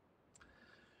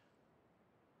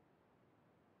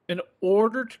 In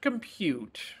order to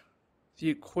compute the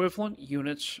equivalent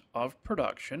units of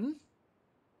production,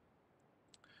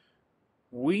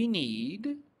 we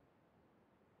need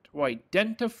to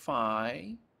identify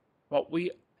what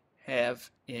we have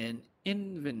in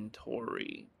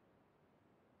inventory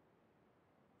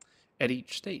at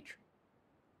each stage.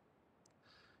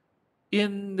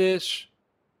 In this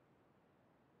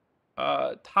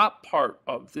top part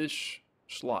of this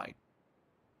slide,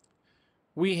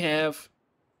 we have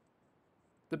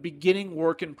the beginning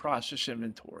work in process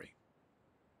inventory.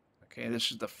 Okay,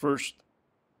 this is the first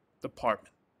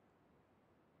department.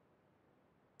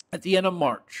 At the end of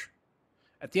March,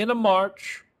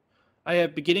 I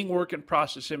have beginning work in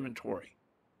process inventory.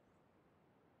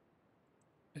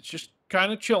 It's just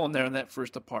kind of chilling there in that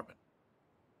first department.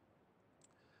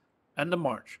 End of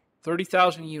March,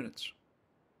 30,000 units.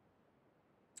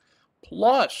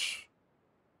 Plus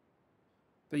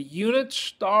The units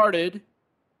started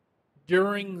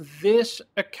during this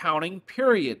accounting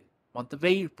period. Month of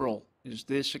April is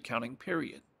this accounting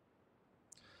period.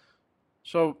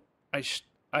 So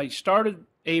I started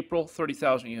April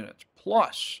 30,000 units,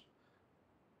 plus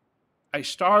I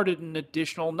started an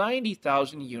additional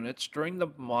 90,000 units during the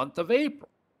month of April.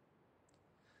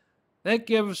 That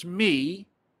gives me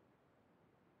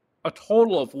a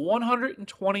total of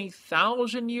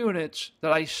 120,000 units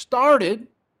that I started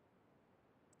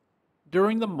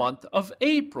during the month of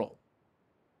April.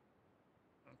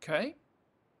 Okay?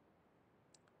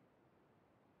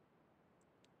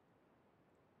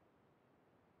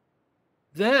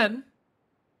 Then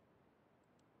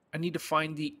I need to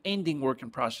find the ending work in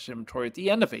process inventory at the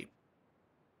end of April.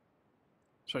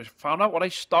 So I found out what I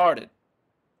started.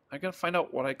 I got to find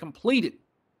out what I completed.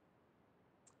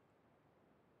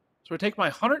 So I take my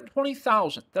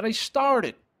 120,000 that I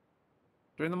started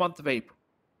during the month of April,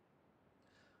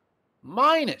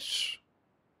 minus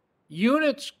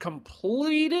units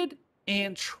completed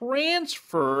and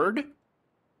transferred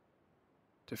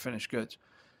to finished goods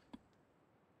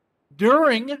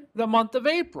during the month of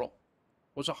April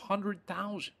was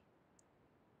 100,000.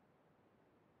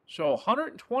 So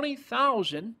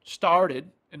 120,000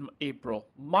 started in April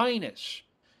minus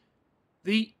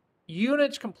the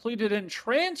units completed and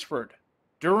transferred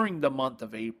during the month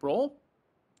of April,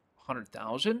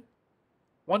 100,000.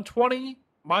 120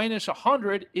 minus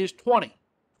 100 is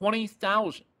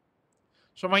 20,000.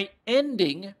 So my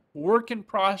ending work in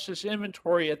process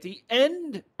inventory at the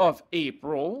end of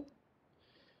April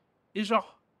is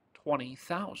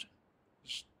 20,000.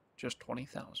 Just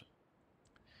 20,000.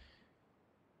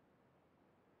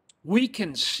 We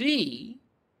can see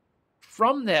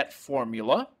from that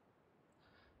formula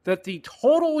that the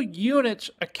total units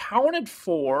accounted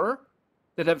for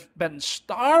that have been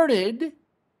started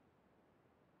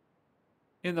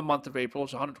in the month of April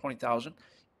is 120,000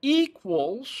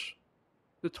 equals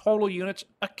the total units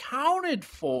accounted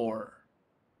for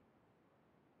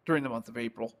during the month of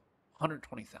April,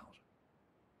 120,000.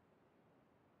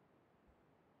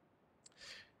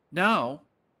 Now,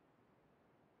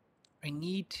 I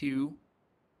need to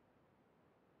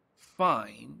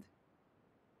find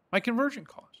my conversion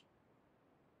cost.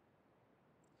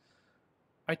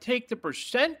 I take the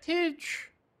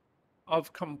percentage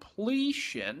of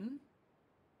completion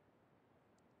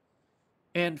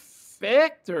and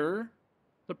factor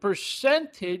the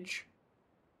percentage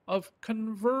of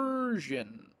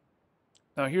conversion.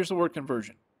 Now, here's the word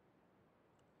conversion.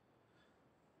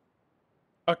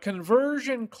 A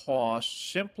conversion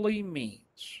cost simply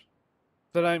means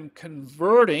that I'm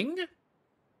converting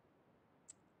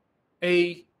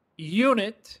a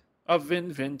unit of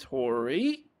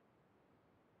inventory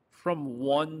from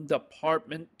one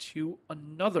department to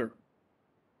another.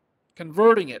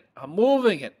 Converting it. I'm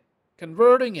moving it.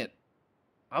 Converting it.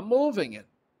 I'm moving it.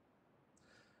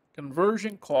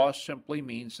 Conversion cost simply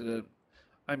means that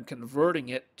I'm converting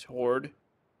it toward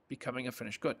becoming a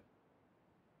finished good.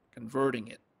 Converting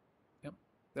it. Yep.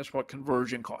 That's what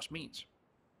conversion cost means.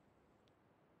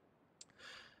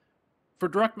 For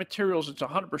direct materials, it's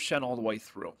 100% all the way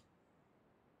through.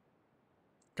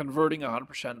 Converting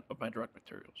 100% of my direct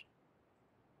materials.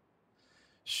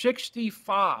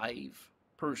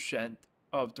 65%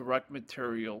 of direct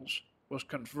materials was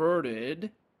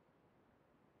converted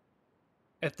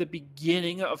at the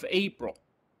beginning of April.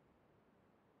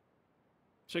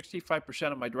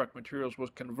 65% of my direct materials was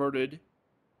converted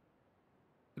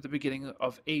at the beginning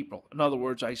of April. In other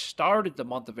words, I started the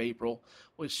month of April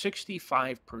with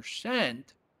 65%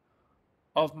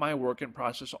 of my work in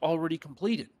process already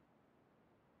completed.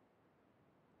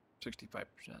 65%.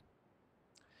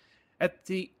 At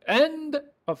the end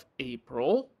of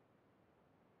April,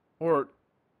 or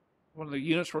when the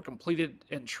units were completed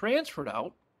and transferred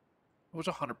out, it was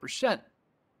 100%.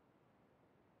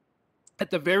 At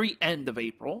the very end of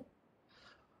April,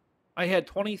 I had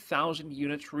 20,000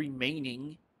 units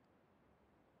remaining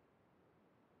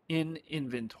in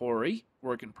inventory,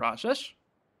 work in process,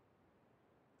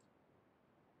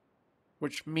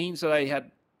 which means that I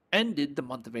had ended the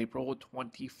month of April with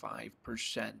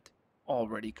 25%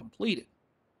 already completed.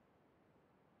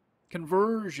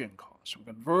 Conversion costs, I'm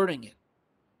converting it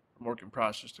from work in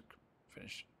process to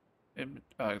finished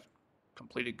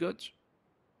completed goods.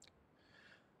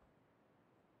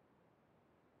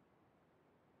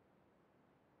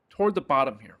 Toward the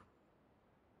bottom here,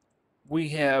 we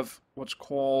have what's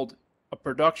called a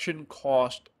production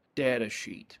cost data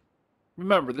sheet.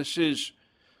 Remember, this is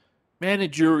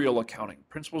managerial accounting.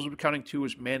 Principles of Accounting 2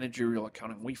 is managerial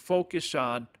accounting. We focus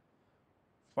on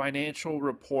financial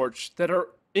reports that are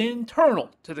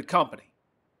internal to the company.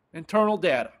 internal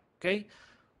data, okay?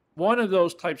 One of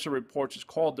those types of reports is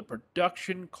called the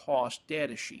production cost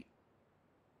data sheet.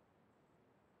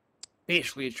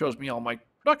 Basically, it shows me all my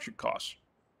production costs.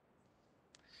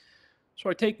 So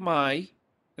I take my,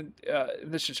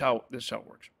 this is how it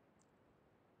works.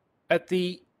 At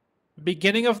the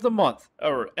beginning of the month,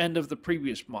 or end of the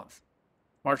previous month,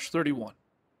 March 31,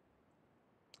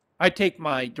 I take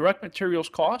my direct materials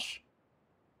costs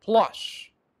plus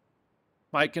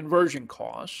my conversion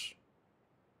costs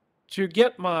to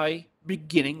get my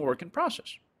beginning work in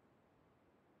process.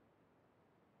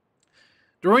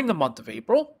 During the month of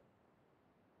April,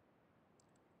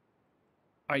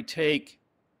 I take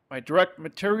my direct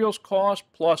materials cost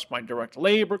plus my direct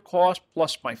labor cost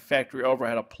plus my factory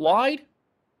overhead applied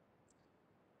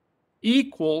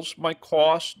equals my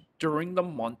cost during the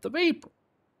month of April.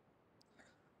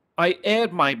 I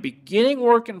add my beginning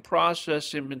work in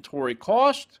process inventory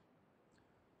cost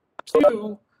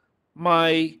to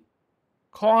my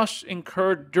costs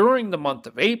incurred during the month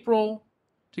of April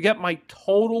to get my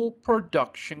total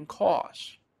production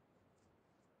costs.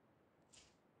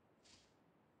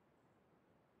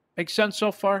 Make sense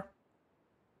so far?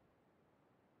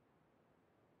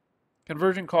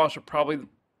 Conversion costs are probably the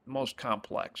most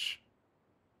complex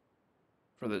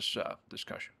for this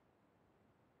discussion.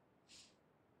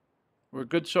 We're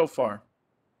good so far.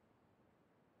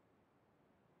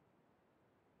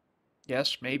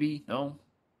 Yes, maybe, no.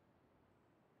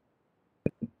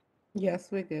 Yes,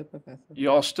 we're good, Professor. You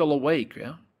all still awake,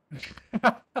 yeah?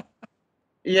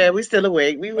 Yeah, we still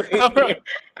awake. We were, All right.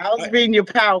 I was reading your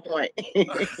PowerPoint.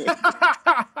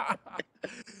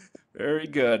 Very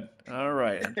good. All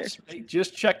right. I'm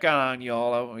just checking on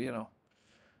y'all. You know,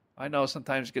 I know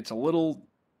sometimes it gets a little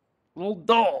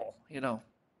dull, you know.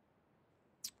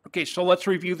 Okay, so let's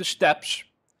review the steps.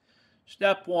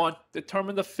 Step 1,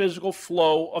 determine the physical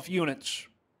flow of units.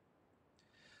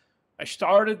 I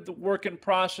started the work in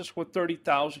process with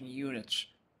 30,000 units.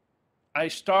 I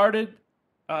started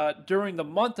during the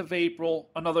month of April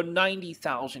another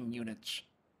 90,000 units.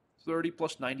 30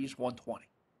 plus 90 is 120.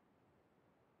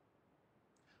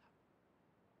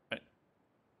 Right.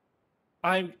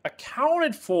 I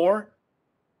accounted for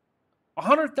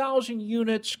 100,000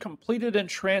 units completed and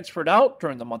transferred out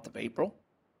during the month of April,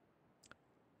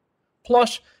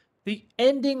 plus the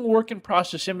ending work in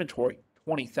process inventory,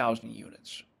 20,000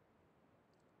 units,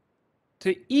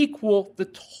 to equal the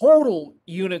total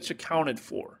units accounted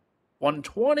for.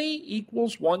 120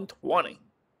 equals 120.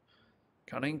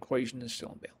 Accounting equation is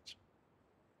still in balance.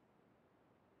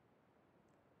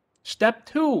 Step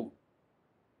 2.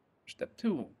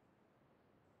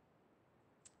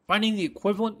 Finding the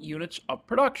equivalent units of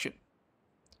production.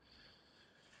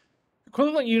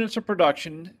 Equivalent units of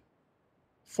production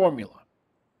formula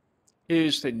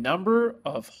is the number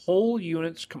of whole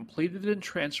units completed and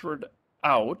transferred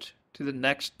out to the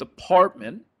next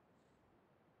department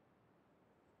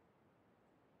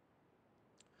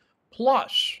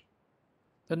plus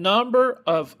the number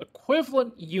of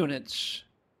equivalent units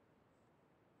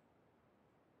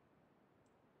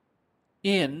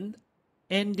in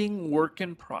ending work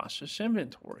in process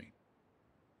inventory.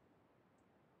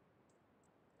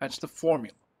 That's the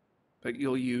formula that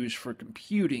you'll use for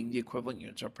computing the equivalent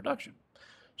units of production.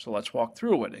 So let's walk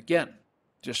through it again,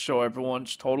 just so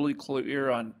everyone's totally clear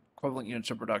on equivalent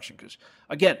units of production, because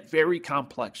again, very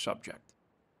complex subject.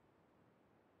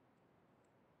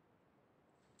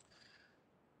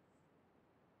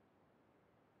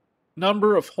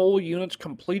 Number of whole units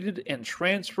completed and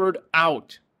transferred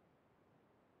out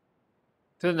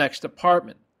to the next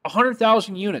department.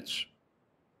 100,000 units.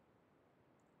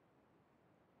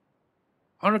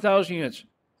 100,000 units.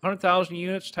 100,000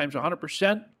 units times 100%,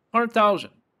 100,000.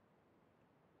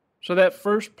 So that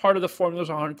first part of the formula is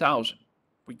 100,000.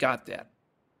 We got that.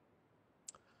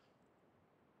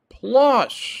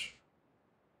 Plus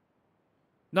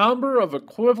number of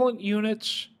equivalent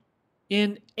units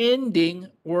in ending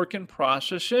work in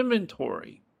process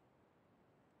inventory.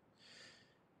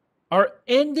 Our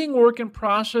ending work in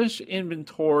process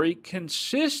inventory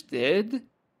consisted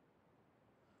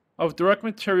of direct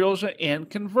materials and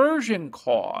conversion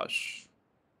costs.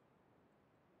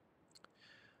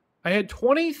 I had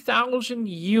 20,000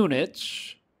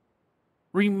 units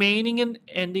remaining in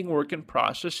ending work in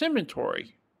process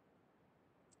inventory.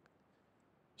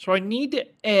 So I need to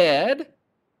add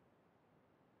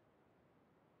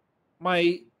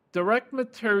my direct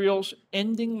materials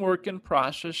ending work in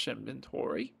process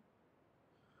inventory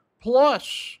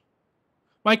plus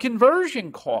my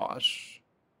conversion costs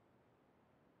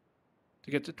to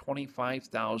get to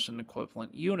 25,000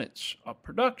 equivalent units of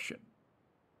production.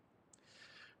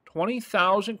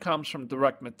 20,000 comes from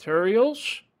direct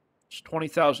materials. It's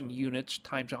 20,000 units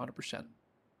times 100%.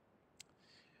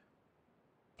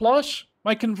 Plus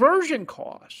my conversion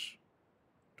costs,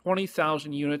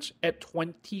 20,000 units at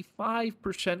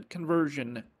 25%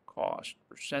 conversion cost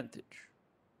percentage,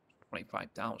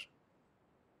 25,000.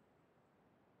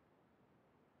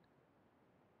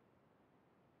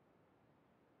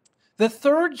 The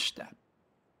third step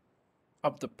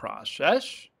of the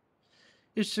process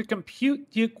is to compute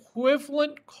the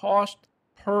equivalent cost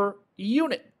per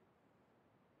unit.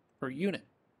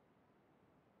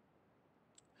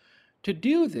 To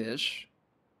do this,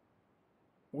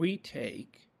 we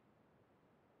take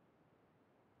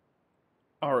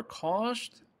our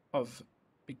cost of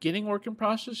beginning work in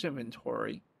process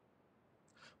inventory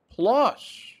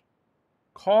plus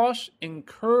costs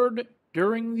incurred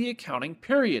during the accounting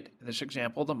period, in this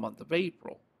example, the month of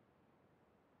April,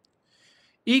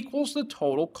 equals the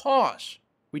total cost.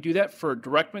 We do that for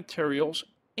direct materials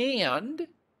and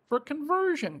for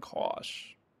conversion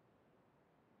costs.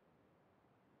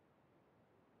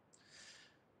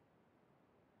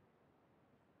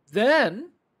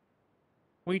 Then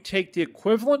we take the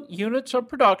equivalent units of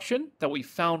production that we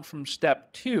found from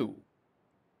step 2,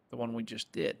 the one we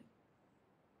just did,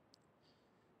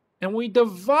 and we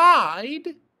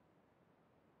divide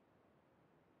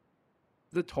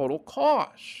the total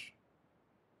cost.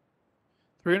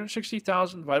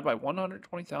 360,000 divided by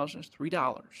 120,000 is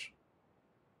 $3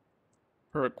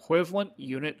 per equivalent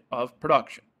unit of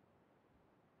production.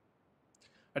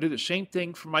 I do the same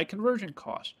thing for my conversion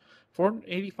cost.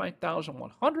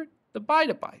 485,100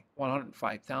 divided by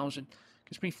 105,000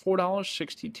 gives me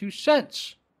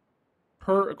 $4.62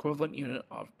 per equivalent unit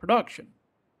of production.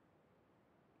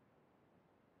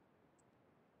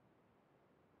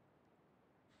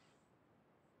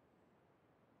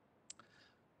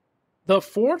 The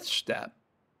fourth step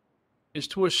is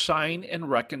to assign and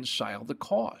reconcile the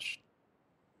cost.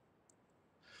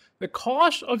 The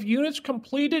cost of units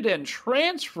completed and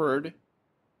transferred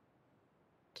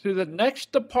to the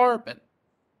next department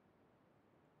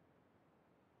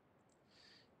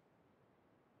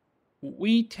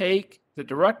we take the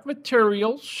direct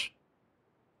materials,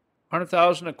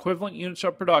 100,000 equivalent units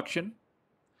of production,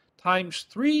 times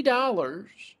 $3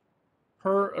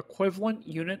 per equivalent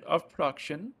unit of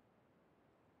production,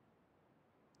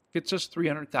 gets us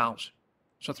 300,000.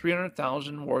 So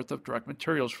 300,000 worth of direct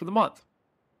materials for the month.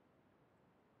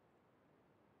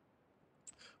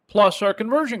 Plus our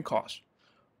conversion costs.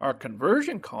 Our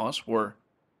conversion costs were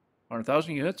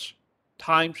 100,000 units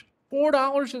times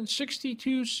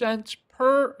 $4.62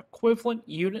 per equivalent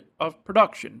unit of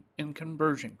production in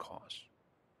conversion costs.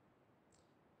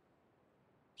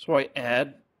 So I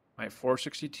add my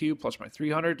 462 plus my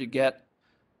 300 to get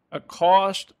a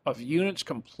cost of units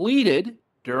completed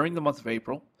during the month of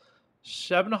April,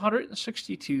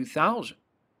 762,000.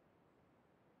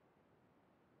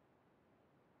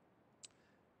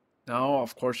 Now,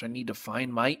 of course, I need to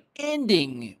find my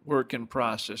ending work in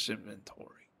process inventory.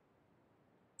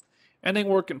 Ending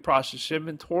work in process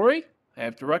inventory, I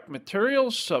have direct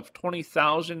materials of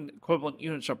 20,000 equivalent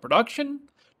units of production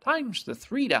times the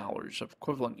 $3 of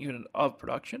equivalent unit of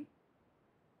production.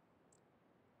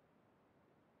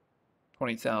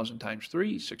 20,000 times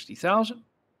 3, 60,000.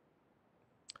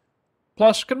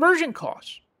 Plus conversion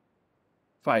costs,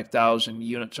 5,000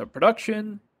 units of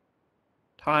production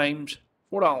times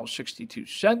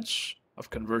 $4.62 of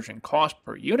conversion cost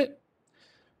per unit,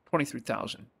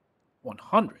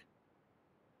 23,100.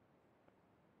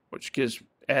 Which gives,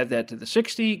 add that to the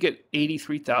 60, get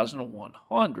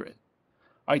 83,100.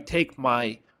 I take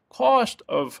my cost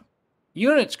of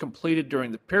units completed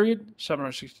during the period,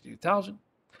 762,000,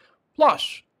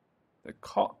 plus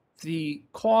the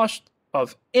cost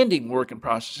of ending work in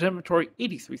process inventory,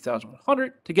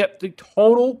 83,100, to get the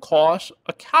total cost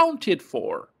accounted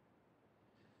for,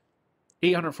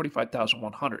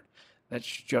 845,100. That's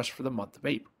just for the month of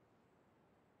April.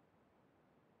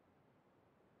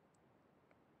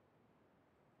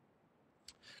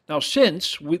 Now,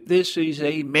 since this is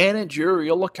a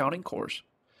managerial accounting course,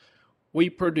 we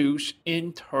produce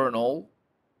internal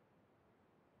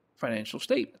financial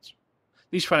statements.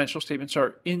 These financial statements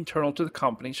are internal to the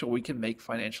company so we can make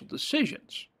financial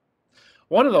decisions.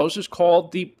 One of those is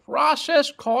called the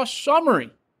process cost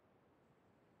summary.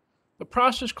 The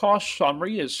process cost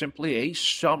summary is simply a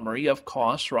summary of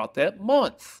costs throughout that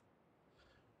month,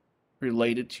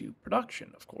 related to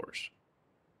production, of course.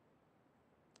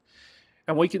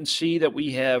 And we can see that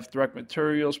we have direct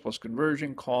materials plus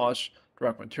conversion costs,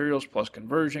 direct materials plus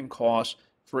conversion costs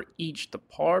for each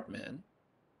department.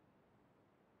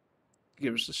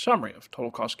 Give us the summary of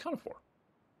total costs accounted for.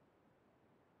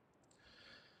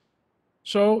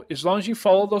 So as long as you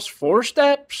follow those 4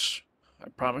 steps, I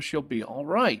promise you'll be all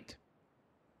right.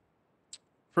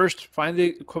 First, find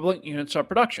the equivalent units of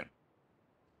production.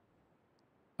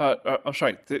 I'm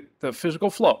sorry, the physical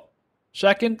flow.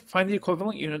 Second, find the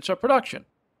equivalent units of production.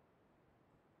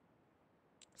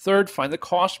 Third, find the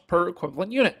cost per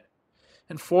equivalent unit.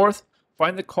 And fourth,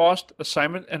 find the cost,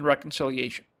 assignment, and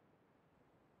reconciliation.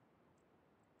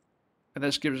 And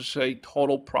this gives us a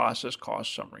total process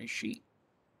cost summary sheet.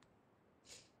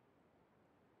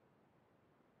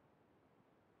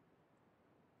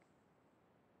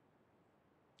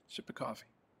 Sip of coffee.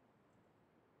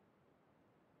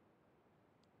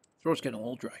 Throat's getting a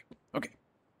little dry. Okay.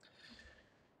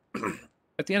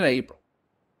 At the end of April,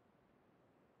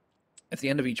 at the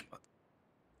end of each month,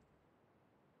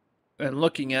 and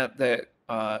looking at that,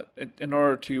 in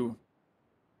order to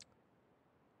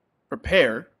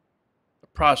prepare the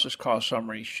process cost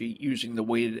summary sheet using the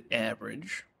weighted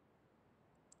average,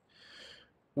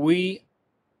 we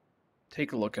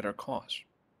take a look at our costs.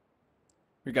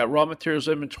 We got raw materials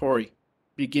inventory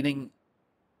beginning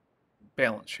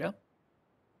balance, yeah?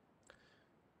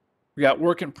 We got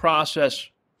work in process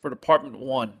for Department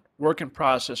 1, work in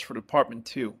process for Department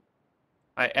 2.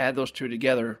 I add those two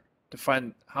together to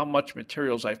find how much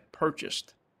materials I've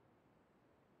purchased.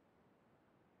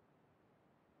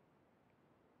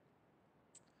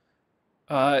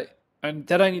 And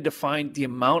then I need to find the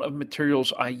amount of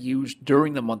materials I used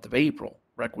during the month of April,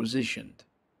 requisitioned,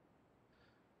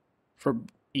 for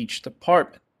each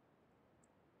department,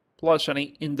 plus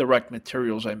any indirect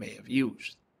materials I may have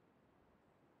used.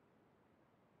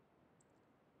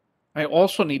 I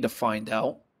also need to find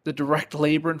out the direct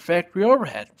labor and factory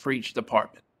overhead for each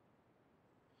department.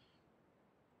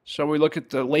 So we look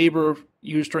at the labor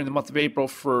used during the month of April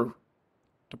for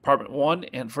Department 1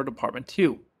 and for Department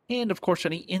 2. And, of course,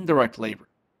 any indirect labor.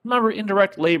 Remember,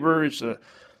 indirect labor is the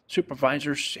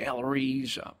supervisor's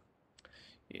salaries,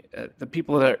 the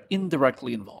people that are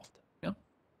indirectly involved. Yeah?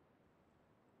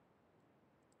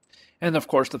 And, of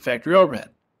course, the factory overhead.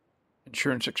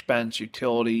 Insurance expense,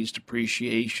 utilities,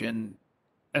 depreciation,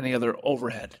 any other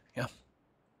overhead. Yeah.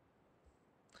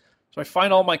 So I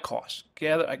find all my costs.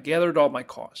 I gathered all my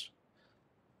costs.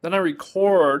 Then I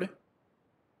record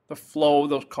the flow of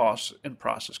those costs in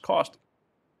process costing.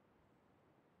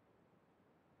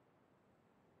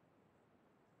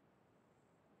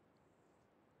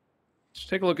 Let's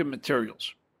take a look at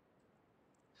materials.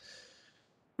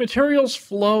 Materials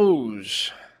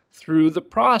flows through the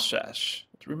process.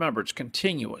 Remember, it's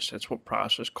continuous. That's what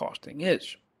process costing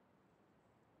is.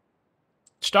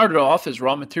 It started off as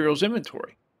raw materials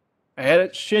inventory. I had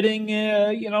it sitting,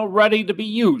 ready to be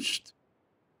used.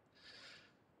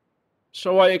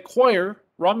 So I acquire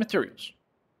raw materials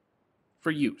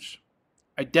for use.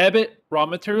 I debit raw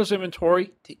materials inventory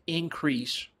to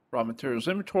increase raw materials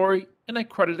inventory, and I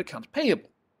credit accounts payable.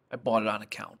 I bought it on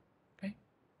account. Okay.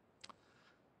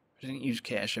 I didn't use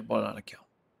cash. I bought it on account.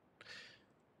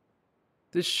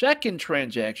 The second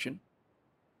transaction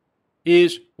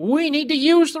is we need to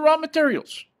use the raw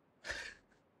materials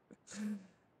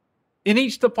in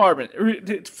each department.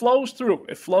 It flows through.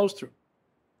 It flows through.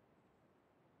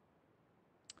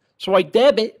 So I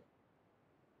debit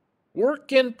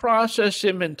work in process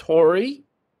inventory,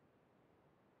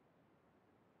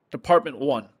 Department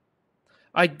 1.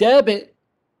 I debit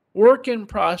work in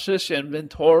process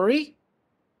inventory,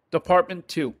 Department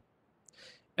 2.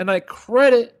 And I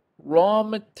credit raw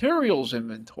materials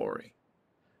inventory.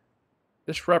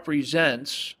 This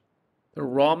represents the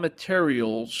raw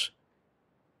materials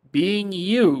being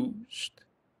used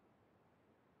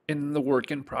in the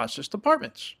work in process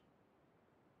departments.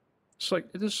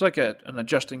 This is like an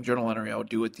adjusting journal entry I would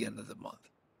do at the end of the month.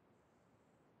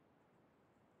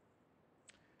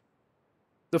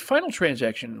 The final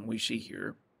transaction we see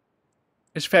here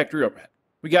is factory overhead.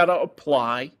 We got to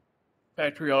apply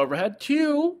factory overhead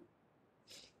to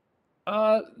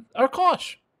our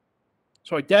costs.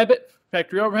 So I debit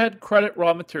factory overhead, credit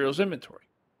raw materials inventory.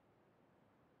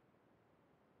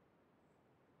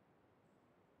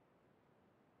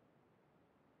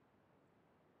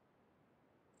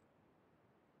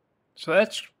 So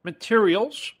that's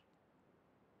materials.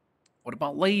 What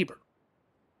about labor?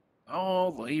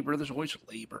 Oh, labor, there's always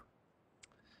labor.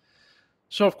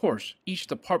 So, of course, each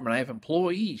department, I have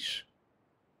employees.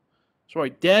 So I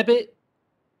debit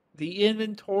the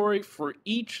inventory for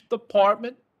each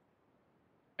department,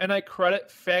 and I credit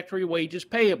factory wages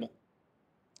payable.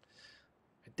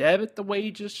 I debit the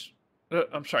wages,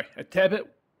 I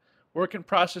debit work in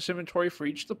process inventory for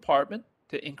each department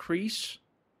to increase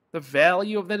the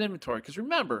value of that inventory. Because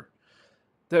remember,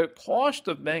 the cost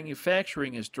of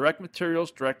manufacturing is direct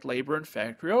materials, direct labor, and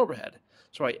factory overhead.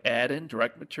 So I add in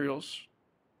direct materials,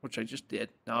 which I just did.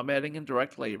 Now I'm adding in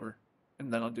direct labor,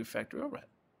 and then I'll do factory overhead.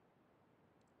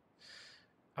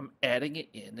 I'm adding it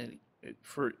in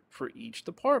for each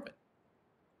department.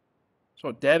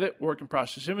 So debit, work in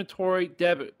process inventory,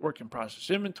 debit, work in process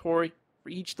inventory for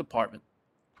each department.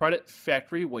 Credit,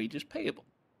 factory wages payable.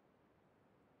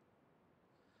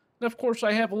 And of course,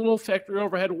 I have a little factory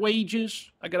overhead wages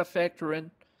I got to factor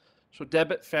in. So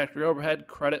debit, factory overhead,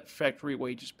 credit, factory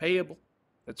wages payable.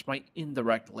 That's my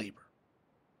indirect labor.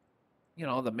 You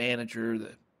know, the manager,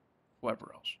 the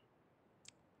whoever else.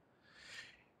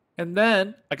 And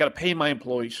then I got to pay my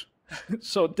employees.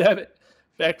 So debit,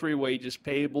 factory wages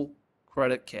payable,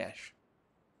 credit, cash.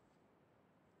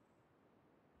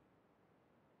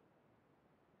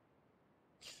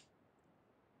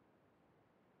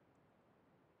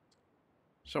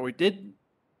 So we did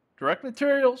direct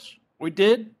materials. We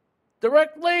did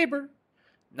direct labor.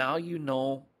 Now you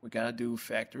know we got to do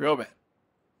factory overhead.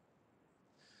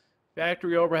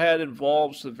 Factory overhead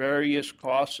involves the various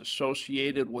costs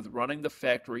associated with running the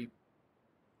factory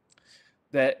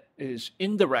that is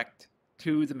indirect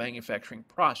to the manufacturing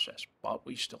process, but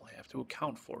we still have to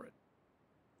account for it.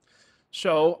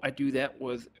 So I do that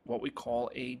with what we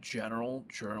call a general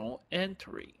journal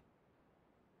entry.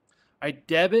 I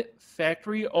debit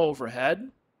factory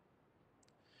overhead,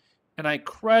 and I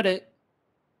credit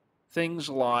things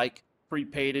like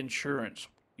prepaid insurance,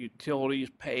 utilities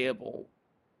payable,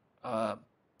 I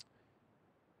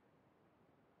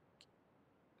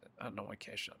don't know why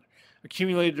cash on there,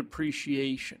 accumulated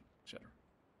depreciation, etc.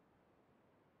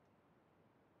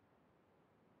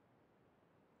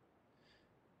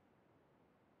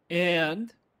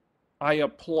 And I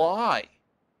apply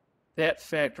that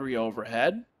factory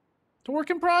overhead to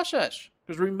work in process.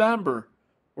 Because remember,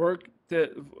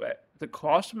 the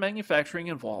cost of manufacturing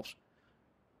involves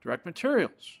direct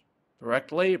materials,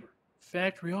 direct labor,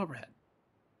 factory overhead.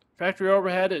 Factory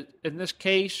overhead, in this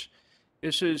case,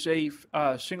 this is a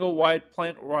single-wide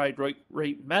plant-wide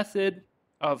rate method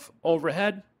of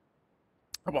overhead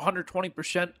of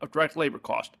 120% of direct labor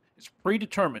cost. It's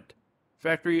predetermined.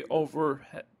 Factory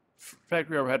overhead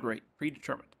rate,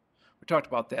 predetermined. We talked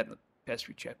about that in the past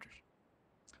few chapters.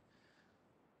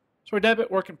 So debit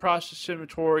work in process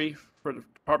inventory for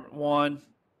Department 1,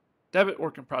 debit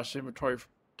work in process inventory for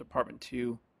Department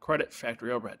 2, credit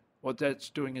factory overhead. What that's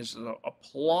doing is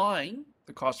applying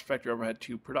the cost of factory overhead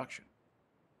to production.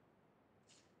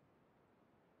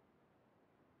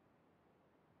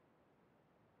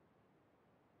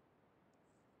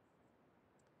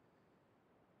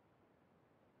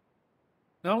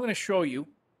 Now I'm going to show you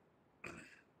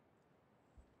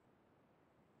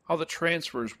how the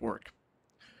transfers work.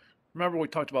 Remember we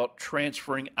talked about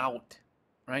transferring out,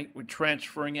 right? We're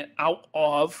transferring it out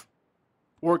of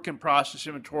work in process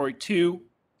inventory to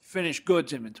finished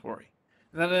goods inventory.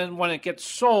 And then when it gets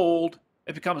sold,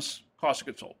 it becomes cost of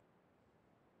goods sold.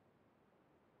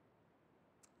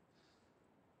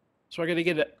 So I got to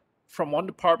get it from one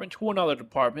department to another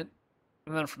department,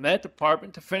 and then from that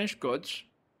department to finished goods,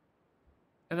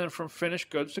 and then from finished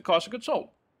goods to cost of goods sold.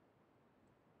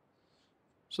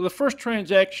 So the first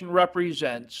transaction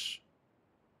represents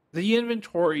the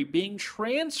inventory being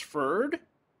transferred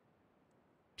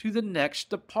to the next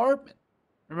department.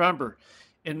 Remember,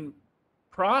 in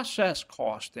process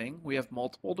costing, we have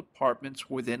multiple departments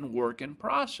within work in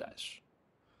process.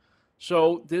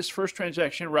 So this first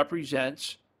transaction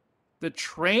represents the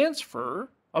transfer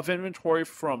of inventory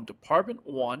from Department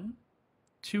 1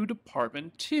 to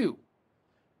Department 2.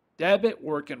 Debit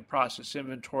work in process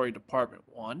inventory Department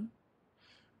 1.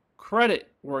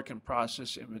 Credit work in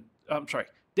process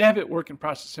debit work in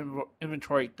process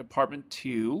inventory Department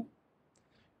 2.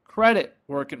 Credit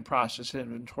work in process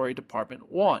inventory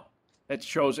Department 1. That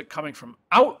shows it coming from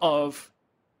out of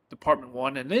Department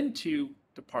 1 and into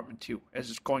Department 2 as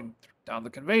it's going down the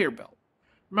conveyor belt.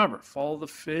 Remember, follow the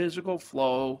physical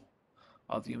flow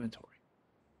of the inventory.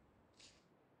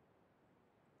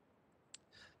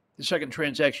 The second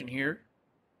transaction here,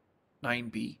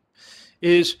 9B,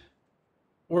 is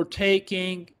we're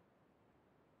taking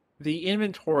the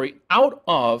inventory out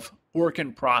of work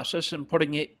in process and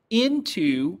putting it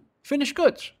into finished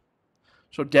goods.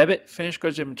 So debit finished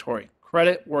goods inventory,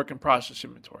 credit work in process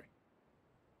inventory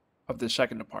of the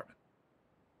second department.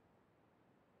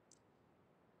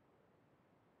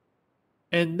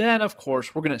 And then, of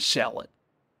course, we're going to sell it.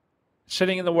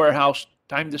 Sitting in the warehouse,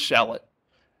 time to sell it.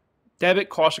 Debit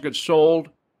cost of goods sold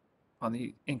on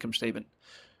the income statement.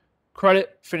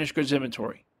 Credit finished goods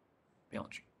inventory,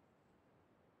 balance sheet.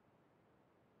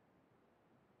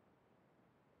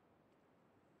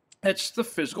 That's the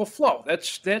physical flow.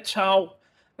 That's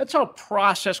how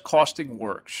process costing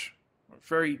works. A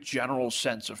very general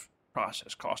sense of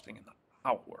process costing and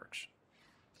how it works.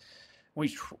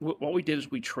 What we did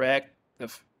is we tracked the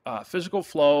physical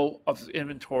flow of the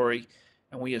inventory,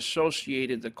 and we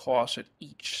associated the costs at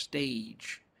each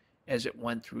stage as it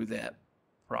went through that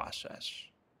process.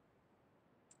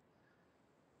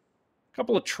 A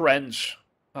couple of trends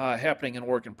happening in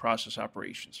work and process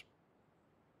operations.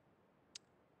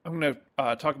 I'm going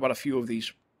to talk about a few of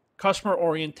these. Customer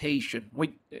orientation.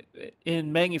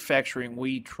 In manufacturing,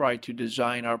 we try to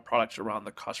design our products around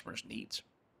the customer's needs.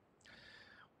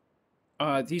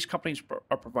 These companies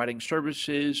are providing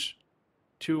services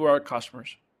to our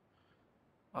customers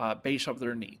based on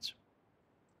their needs.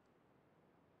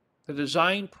 The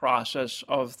design process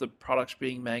of the products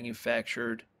being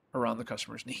manufactured around the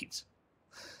customer's needs.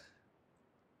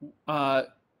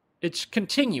 It's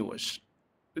continuous.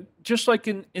 Just like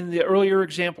in the earlier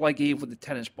example I gave with the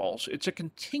tennis balls, it's a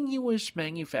continuous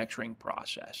manufacturing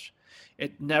process.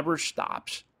 It never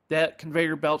stops. That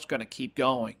conveyor belt's going to keep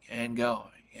going and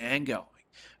going and going.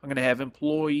 I'm going to have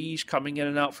employees coming in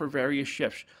and out for various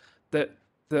shifts.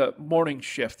 The morning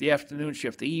shift, the afternoon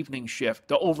shift, the evening shift,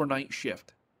 the overnight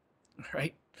shift,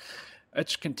 right?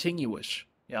 It's continuous,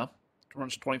 yeah? It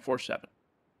runs 24/7.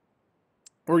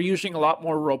 We're using a lot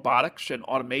more robotics and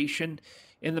automation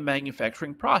in the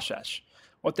manufacturing process.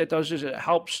 What that does is it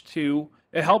helps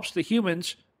the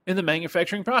humans in the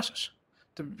manufacturing process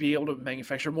to be able to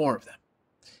manufacture more of them.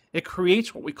 It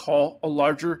creates what we call a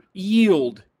larger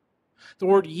yield. The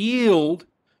word yield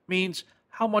means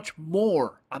how much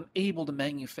more I'm able to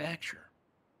manufacture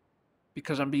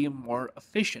because I'm being more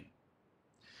efficient.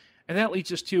 And that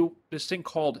leads us to this thing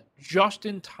called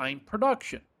just-in-time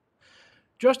production.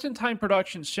 Just-in-time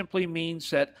production simply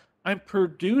means that I'm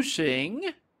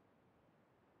producing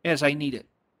as I need it.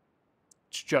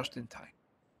 It's just in time.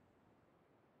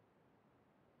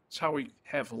 It's how we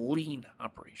have lean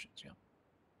operations. Yeah.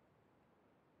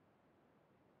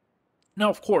 Now,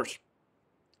 of course,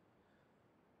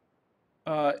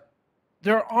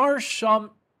 there are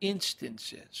some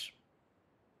instances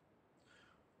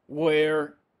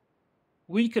where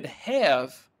we could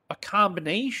have a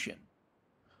combination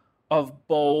of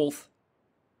both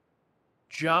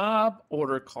job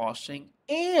order costing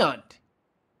and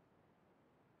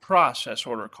process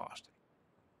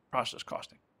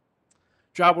costing.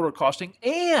 Job order costing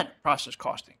and process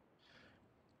costing.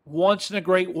 Once in a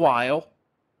great while,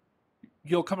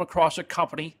 you'll come across a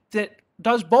company that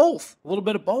does both, a little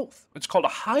bit of both. It's called a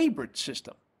hybrid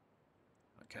system.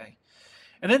 Okay.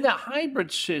 And in that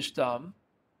hybrid system,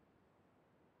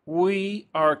 we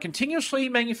are continuously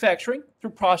manufacturing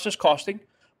through process costing,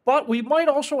 but we might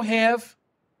also have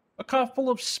a couple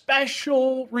of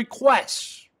special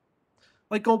requests.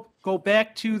 Like go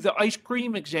back to the ice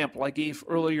cream example I gave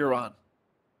earlier on.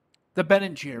 The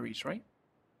Ben & Jerry's, right?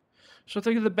 So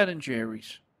think of the Ben &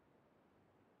 Jerry's.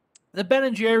 The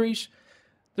Ben & Jerry's,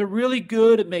 they're really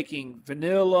good at making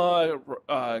vanilla,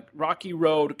 Rocky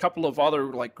Road, a couple of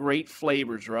other like great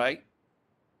flavors, right?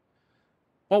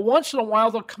 But once in a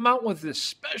while, they'll come out with this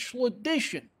special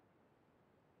edition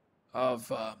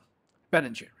of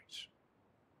Ben & Jerry's.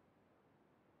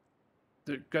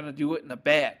 They're going to do it in a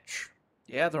batch.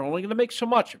 Yeah, they're only going to make so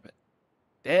much of it.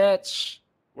 That's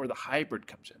where the hybrid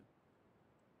comes in.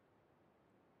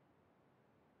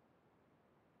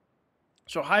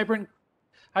 So hybrid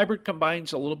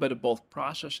combines a little bit of both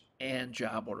process and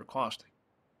job order costing.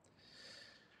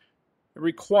 It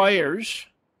requires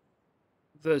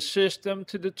the system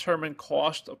to determine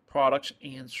cost of products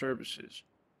and services.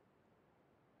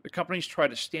 The companies try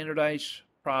to standardize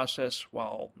process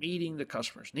while meeting the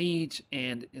customer's needs,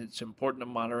 and it's important to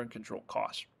monitor and control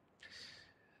costs.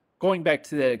 Going back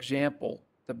to that example,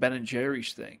 the Ben &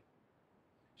 Jerry's thing,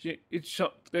 it's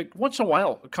like once in a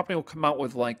while, a company will come out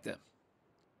with like the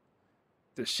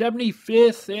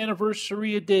 75th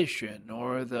anniversary edition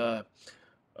or the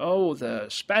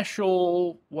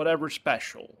special, whatever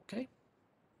special, okay?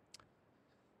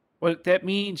 What that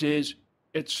means is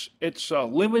it's a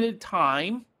limited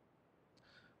time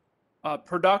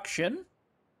production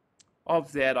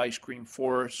of that ice cream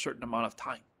for a certain amount of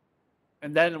time.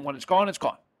 And then when it's gone, it's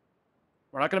gone.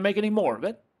 We're not going to make any more of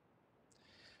it.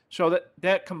 So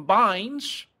that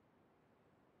combines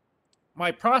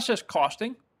my process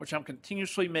costing, which I'm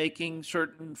continuously making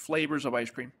certain flavors of ice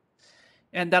cream,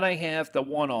 and then I have the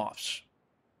one-offs.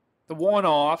 The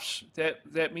one-offs,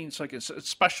 that means like a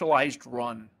specialized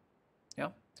run, yeah,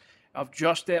 of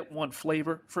just that one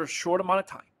flavor for a short amount of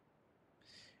time.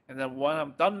 And then when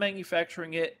I'm done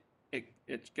manufacturing it,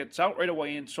 it gets out right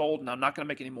away and sold, and I'm not going to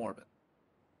make any more of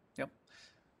it.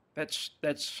 That's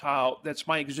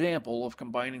my example of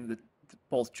combining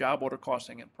both job order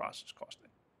costing and process costing.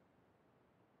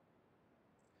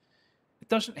 It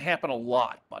doesn't happen a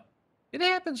lot, but it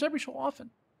happens every so often.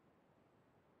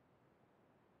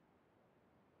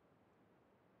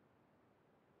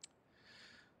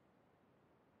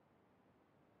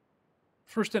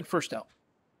 First in, first out.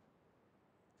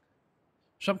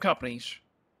 Some companies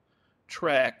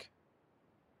track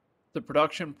the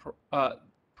production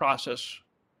process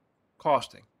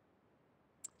costing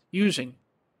using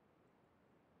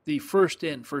the first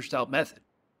in, first out method.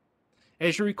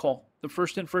 As you recall, the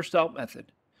first in, first out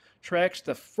method tracks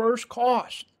the first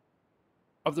cost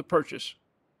of the purchase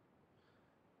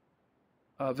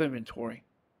of inventory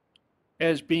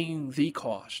as being the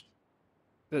cost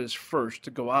that is first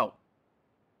to go out.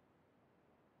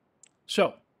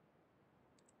 So,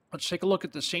 let's take a look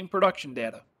at the same production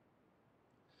data.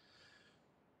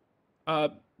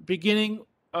 Beginning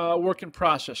work in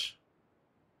process.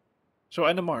 So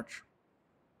end of March.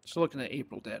 So looking at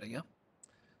April data, yeah?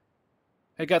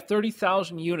 I got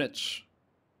 30,000 units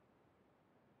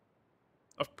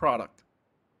of product.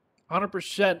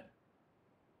 100%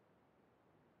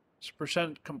 is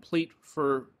percent complete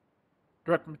for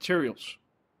direct materials.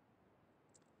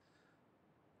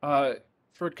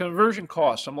 For conversion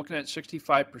costs, I'm looking at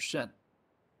 65%.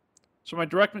 So my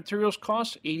direct materials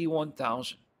cost,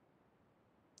 81,000.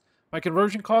 My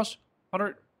conversion cost,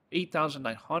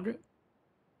 108,900.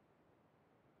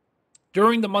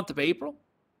 During the month of April,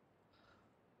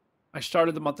 I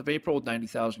started the month of April with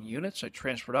 90,000 units. I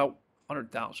transferred out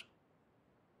 100,000.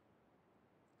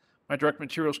 My direct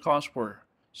materials costs were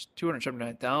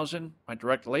 279,000. My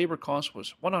direct labor cost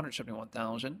was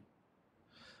 171,000.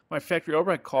 My factory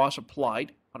overhead costs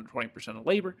applied 120% of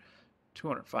labor,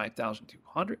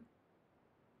 205,200.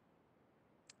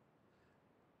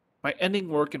 My ending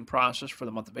work in process for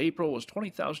the month of April was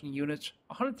 20,000 units,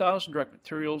 100,000 direct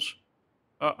materials.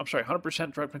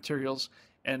 100% direct materials,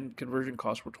 and conversion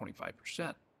costs were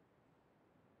 25%.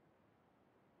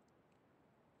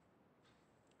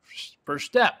 First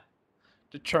step,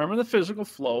 determine the physical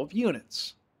flow of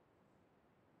units.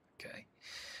 Okay.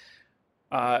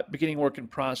 Beginning work in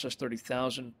process,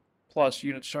 30,000 plus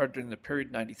units started during the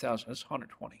period, 90,000. That's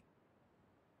 120.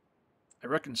 I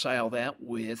reconcile that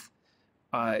with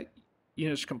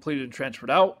units completed and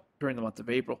transferred out during the month of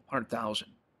April, 100,000.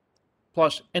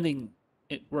 Plus ending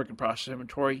work in process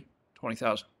inventory,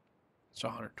 20,000. It's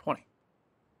 120.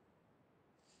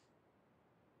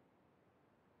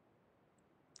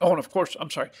 Oh, and of course, I'm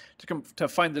sorry, to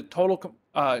find the total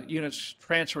units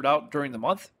transferred out during the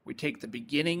month, we take the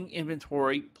beginning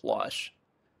inventory plus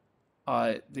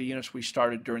the units we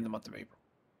started during the month of April.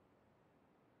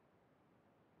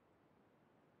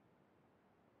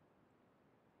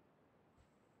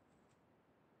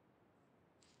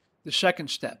 The second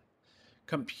step,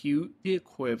 compute the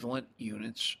equivalent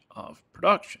units of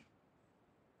production.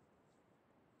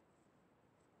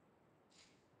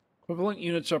 Equivalent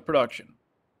units of production.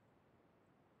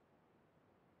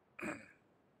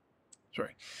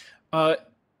 Sorry.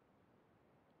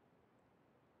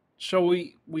 So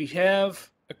we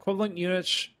have equivalent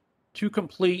units to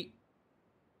complete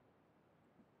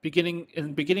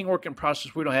beginning work in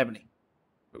process. We don't have any.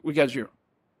 We got 0.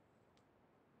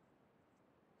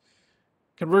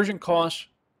 Conversion costs,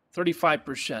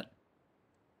 35%.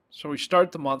 So we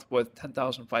start the month with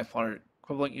 10,500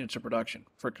 equivalent units of production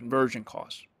for conversion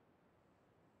costs.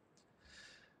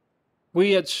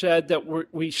 We had said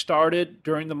that we started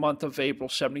during the month of April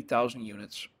 70,000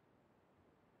 units.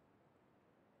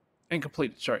 And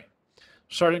completed, sorry.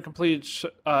 Started and completed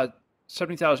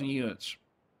 70,000 units.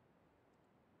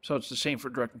 So it's the same for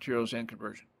direct materials and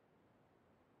conversion.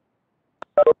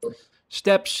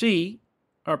 Step C,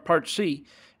 or part C,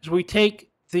 is we take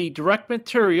the direct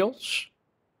materials,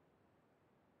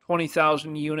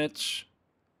 20,000 units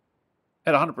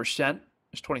at 100%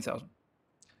 is 20,000.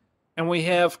 And we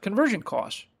have conversion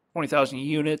costs, 20,000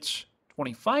 units,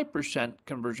 25%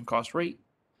 conversion cost rate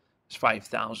is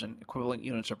 5,000 equivalent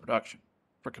units of production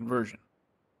for conversion.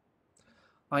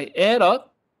 I add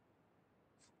up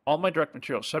all my direct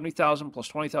materials, 70,000 plus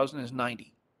 20,000 is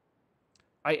 90.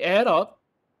 I add up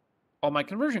all my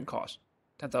conversion costs,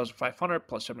 10,500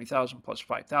 plus 70,000 plus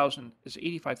 5,000 is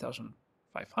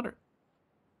 85,500.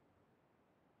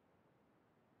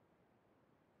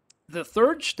 The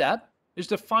third step is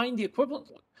to find the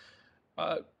equivalent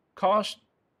cost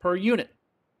per unit.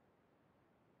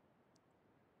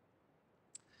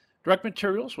 Direct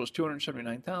materials was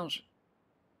 279,000.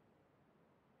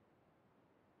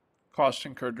 Costs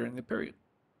incurred during the period.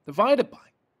 Divided by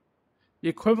the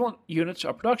equivalent units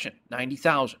of production,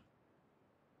 90,000.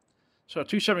 So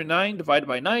 279 divided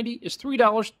by 90 is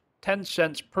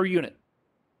 $3.10 per unit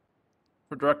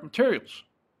for direct materials.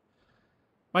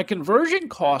 My conversion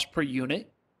cost per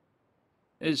unit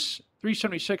is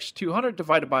 376,200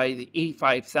 divided by the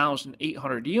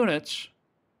 85,800 units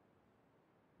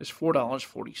is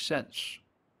 $4.40.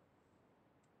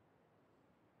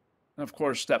 And of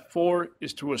course, step 4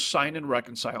 is to assign and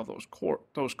reconcile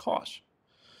those costs.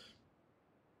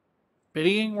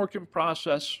 Bidding work in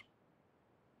process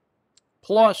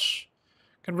plus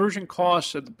conversion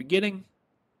costs at the beginning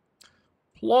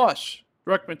plus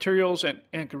direct materials and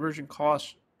conversion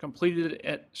costs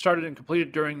started and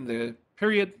completed during the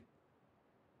period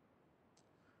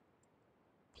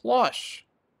plus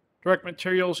direct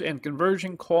materials and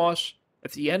conversion costs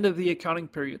at the end of the accounting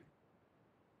period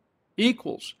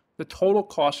equals the total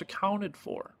cost accounted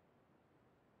for.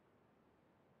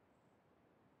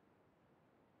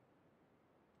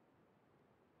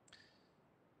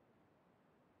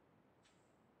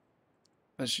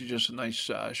 This is just a nice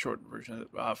short version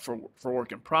for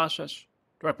work in process.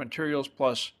 Direct materials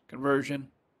plus conversion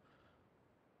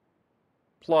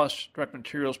plus direct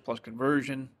materials plus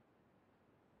conversion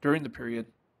during the period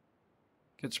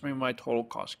gets me my total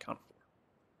cost accounted for.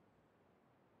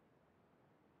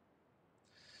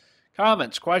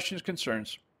 Comments, questions,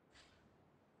 concerns?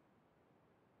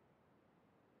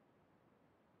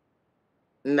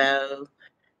 No,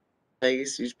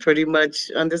 it's pretty much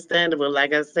understandable.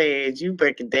 Like I said, you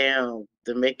break it down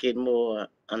to make it more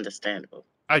understandable.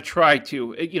 I try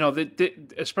to. You know,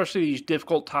 especially these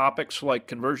difficult topics like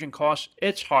conversion costs.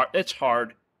 It's hard. It's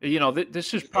hard. You know,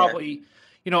 this is probably,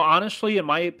 you know, honestly, in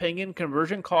my opinion,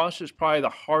 conversion costs is probably the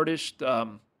hardest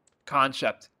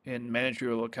concept in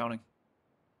managerial accounting.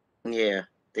 Yeah,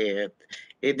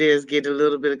 it does get a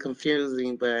little bit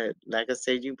confusing, but like I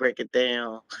said, you break it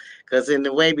down. Because in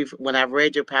the way before, when I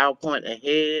read your PowerPoint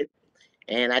ahead,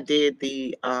 and I did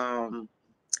the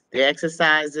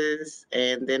exercises,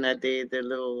 and then I did the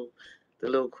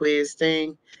little quiz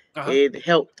thing, it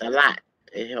helped a lot.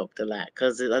 It helped a lot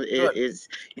because it is,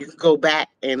 you can go back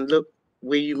and look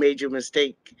where you made your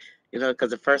mistake. You know, because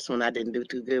the first one I didn't do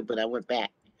too good, but I went back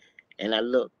and I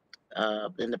looked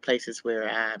in the places where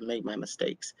I made my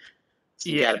mistakes. So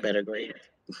you got a better grade.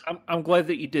 I'm glad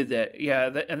that you did that. Yeah,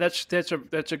 and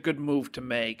that's a good move to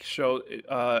make. So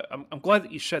I'm glad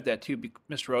that you said that too,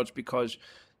 Mr. Rhodes, because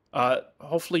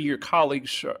hopefully your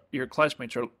colleagues, your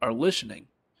classmates are listening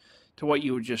to what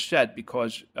you just said,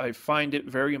 because I find it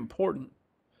very important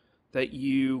that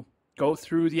you go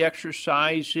through the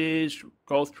exercises,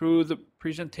 go through the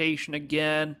presentation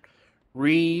again,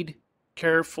 read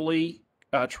carefully,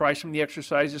 try some of the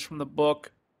exercises from the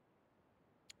book,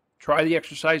 try the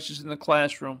exercises in the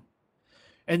classroom,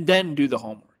 and then do the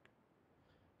homework.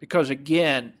 Because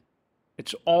again,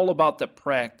 it's all about the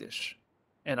practice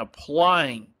and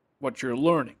applying what you're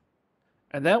learning.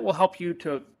 And that will help you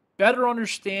to better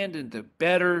understand and to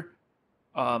better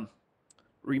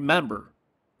remember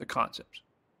the concepts.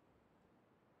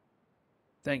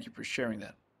 Thank you for sharing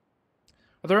that.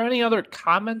 Are there any other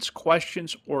comments,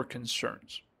 questions, or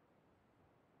concerns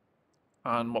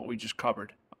on what we just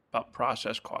covered about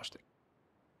process costing?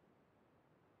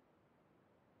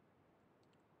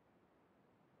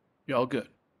 You all good?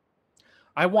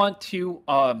 I want to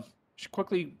just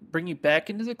quickly bring you back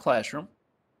into the classroom,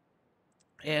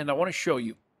 and I want to show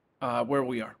you where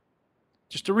we are.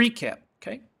 Just to recap,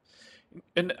 okay?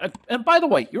 And by the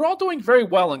way, you're all doing very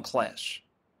well in class.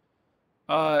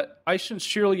 I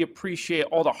sincerely appreciate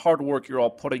all the hard work you're all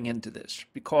putting into this,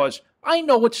 because I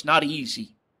know it's not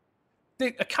easy.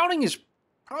 The accounting is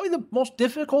probably the most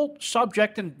difficult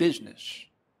subject in business,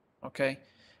 okay?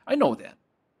 I know that.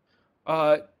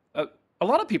 A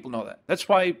lot of people know that. That's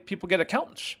why people get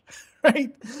accountants,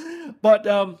 right? But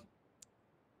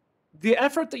the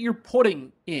effort that you're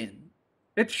putting in,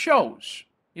 it shows.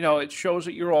 You know, it shows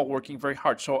that you're all working very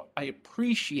hard. So I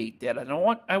appreciate that. And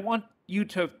I want you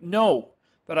to know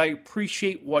that I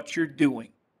appreciate what you're doing.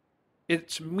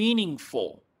 It's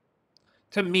meaningful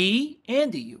to me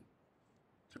and to you.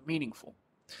 It's meaningful.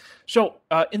 So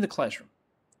in the classroom,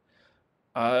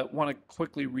 I want to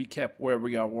quickly recap where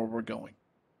we are, where we're going.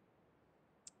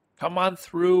 Come on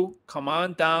through, come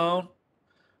on down.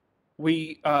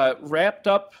 We wrapped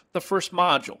up the first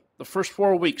module, the first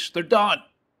 4 weeks. They're done.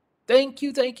 Thank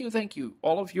you, thank you, thank you.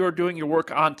 All of you are doing your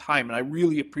work on time, and I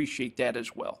really appreciate that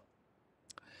as well.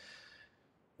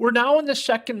 We're now in the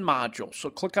second module, so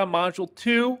click on Module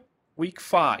 2, Week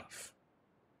 5.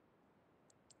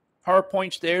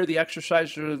 PowerPoint's there, the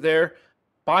exercises are there.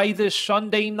 By this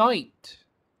Sunday night,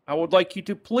 I would like you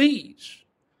to please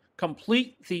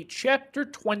complete the Chapter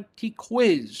 20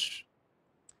 quiz.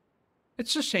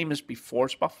 It's the same as before.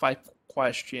 It's about 5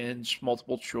 questions,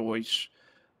 multiple choice,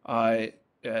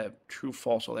 true,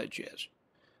 false, all that jazz.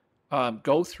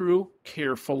 Go through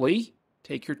carefully.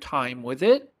 Take your time with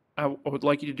it. I would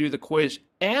like you to do the quiz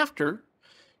after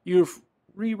you've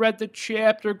reread the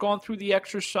chapter, gone through the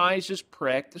exercises,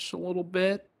 practice a little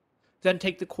bit, then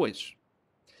take the quiz.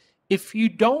 If you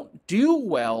don't do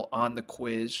well on the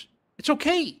quiz, it's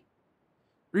okay.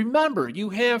 Remember, you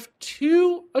have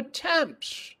 2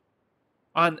 attempts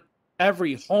on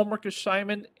every homework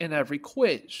assignment and every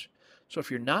quiz. So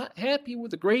if you're not happy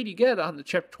with the grade you get on the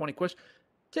Chapter 20 quiz,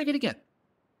 take it again.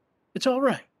 It's all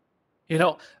right.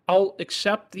 I'll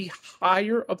accept the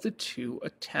higher of the 2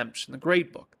 attempts in the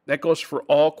grade book. That goes for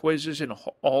all quizzes and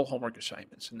all homework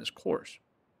assignments in this course.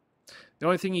 The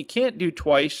only thing you can't do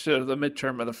twice is the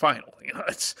midterm or the final.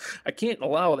 I can't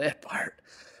allow that part.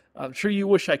 I'm sure you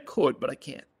wish I could, but I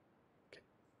can't. Okay.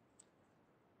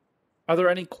 Are there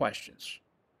any questions?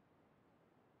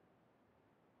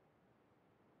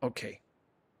 Okay.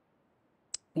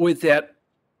 With that,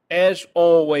 as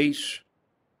always,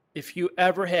 if you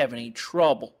ever have any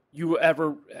trouble, you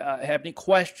ever have any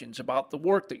questions about the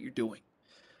work that you're doing,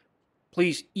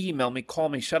 please email me, call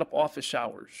me, set up office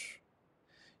hours.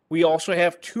 We also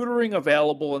have tutoring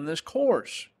available in this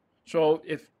course. So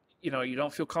if you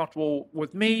don't feel comfortable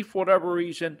with me for whatever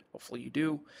reason, hopefully you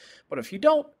do, but if you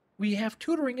don't, we have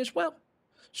tutoring as well.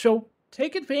 So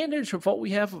take advantage of what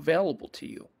we have available to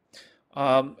you.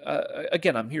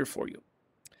 Again, I'm here for you.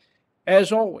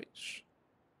 As always,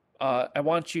 I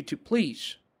want you to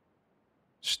please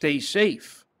stay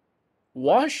safe.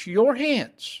 Wash your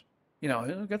hands.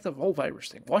 Got the whole virus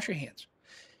thing. Wash your hands.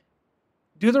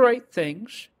 Do the right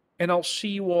things, and I'll see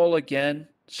you all again,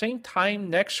 same time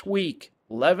next week,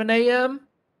 11 a.m.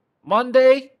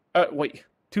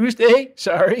 Tuesday,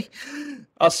 sorry.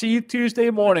 I'll see you Tuesday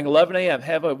morning, 11 a.m.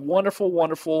 Have a wonderful,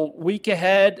 wonderful week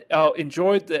ahead.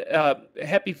 Enjoy the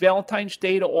happy Valentine's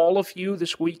Day to all of you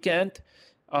this weekend.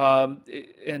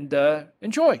 And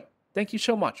enjoy. Thank you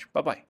so much. Bye-bye.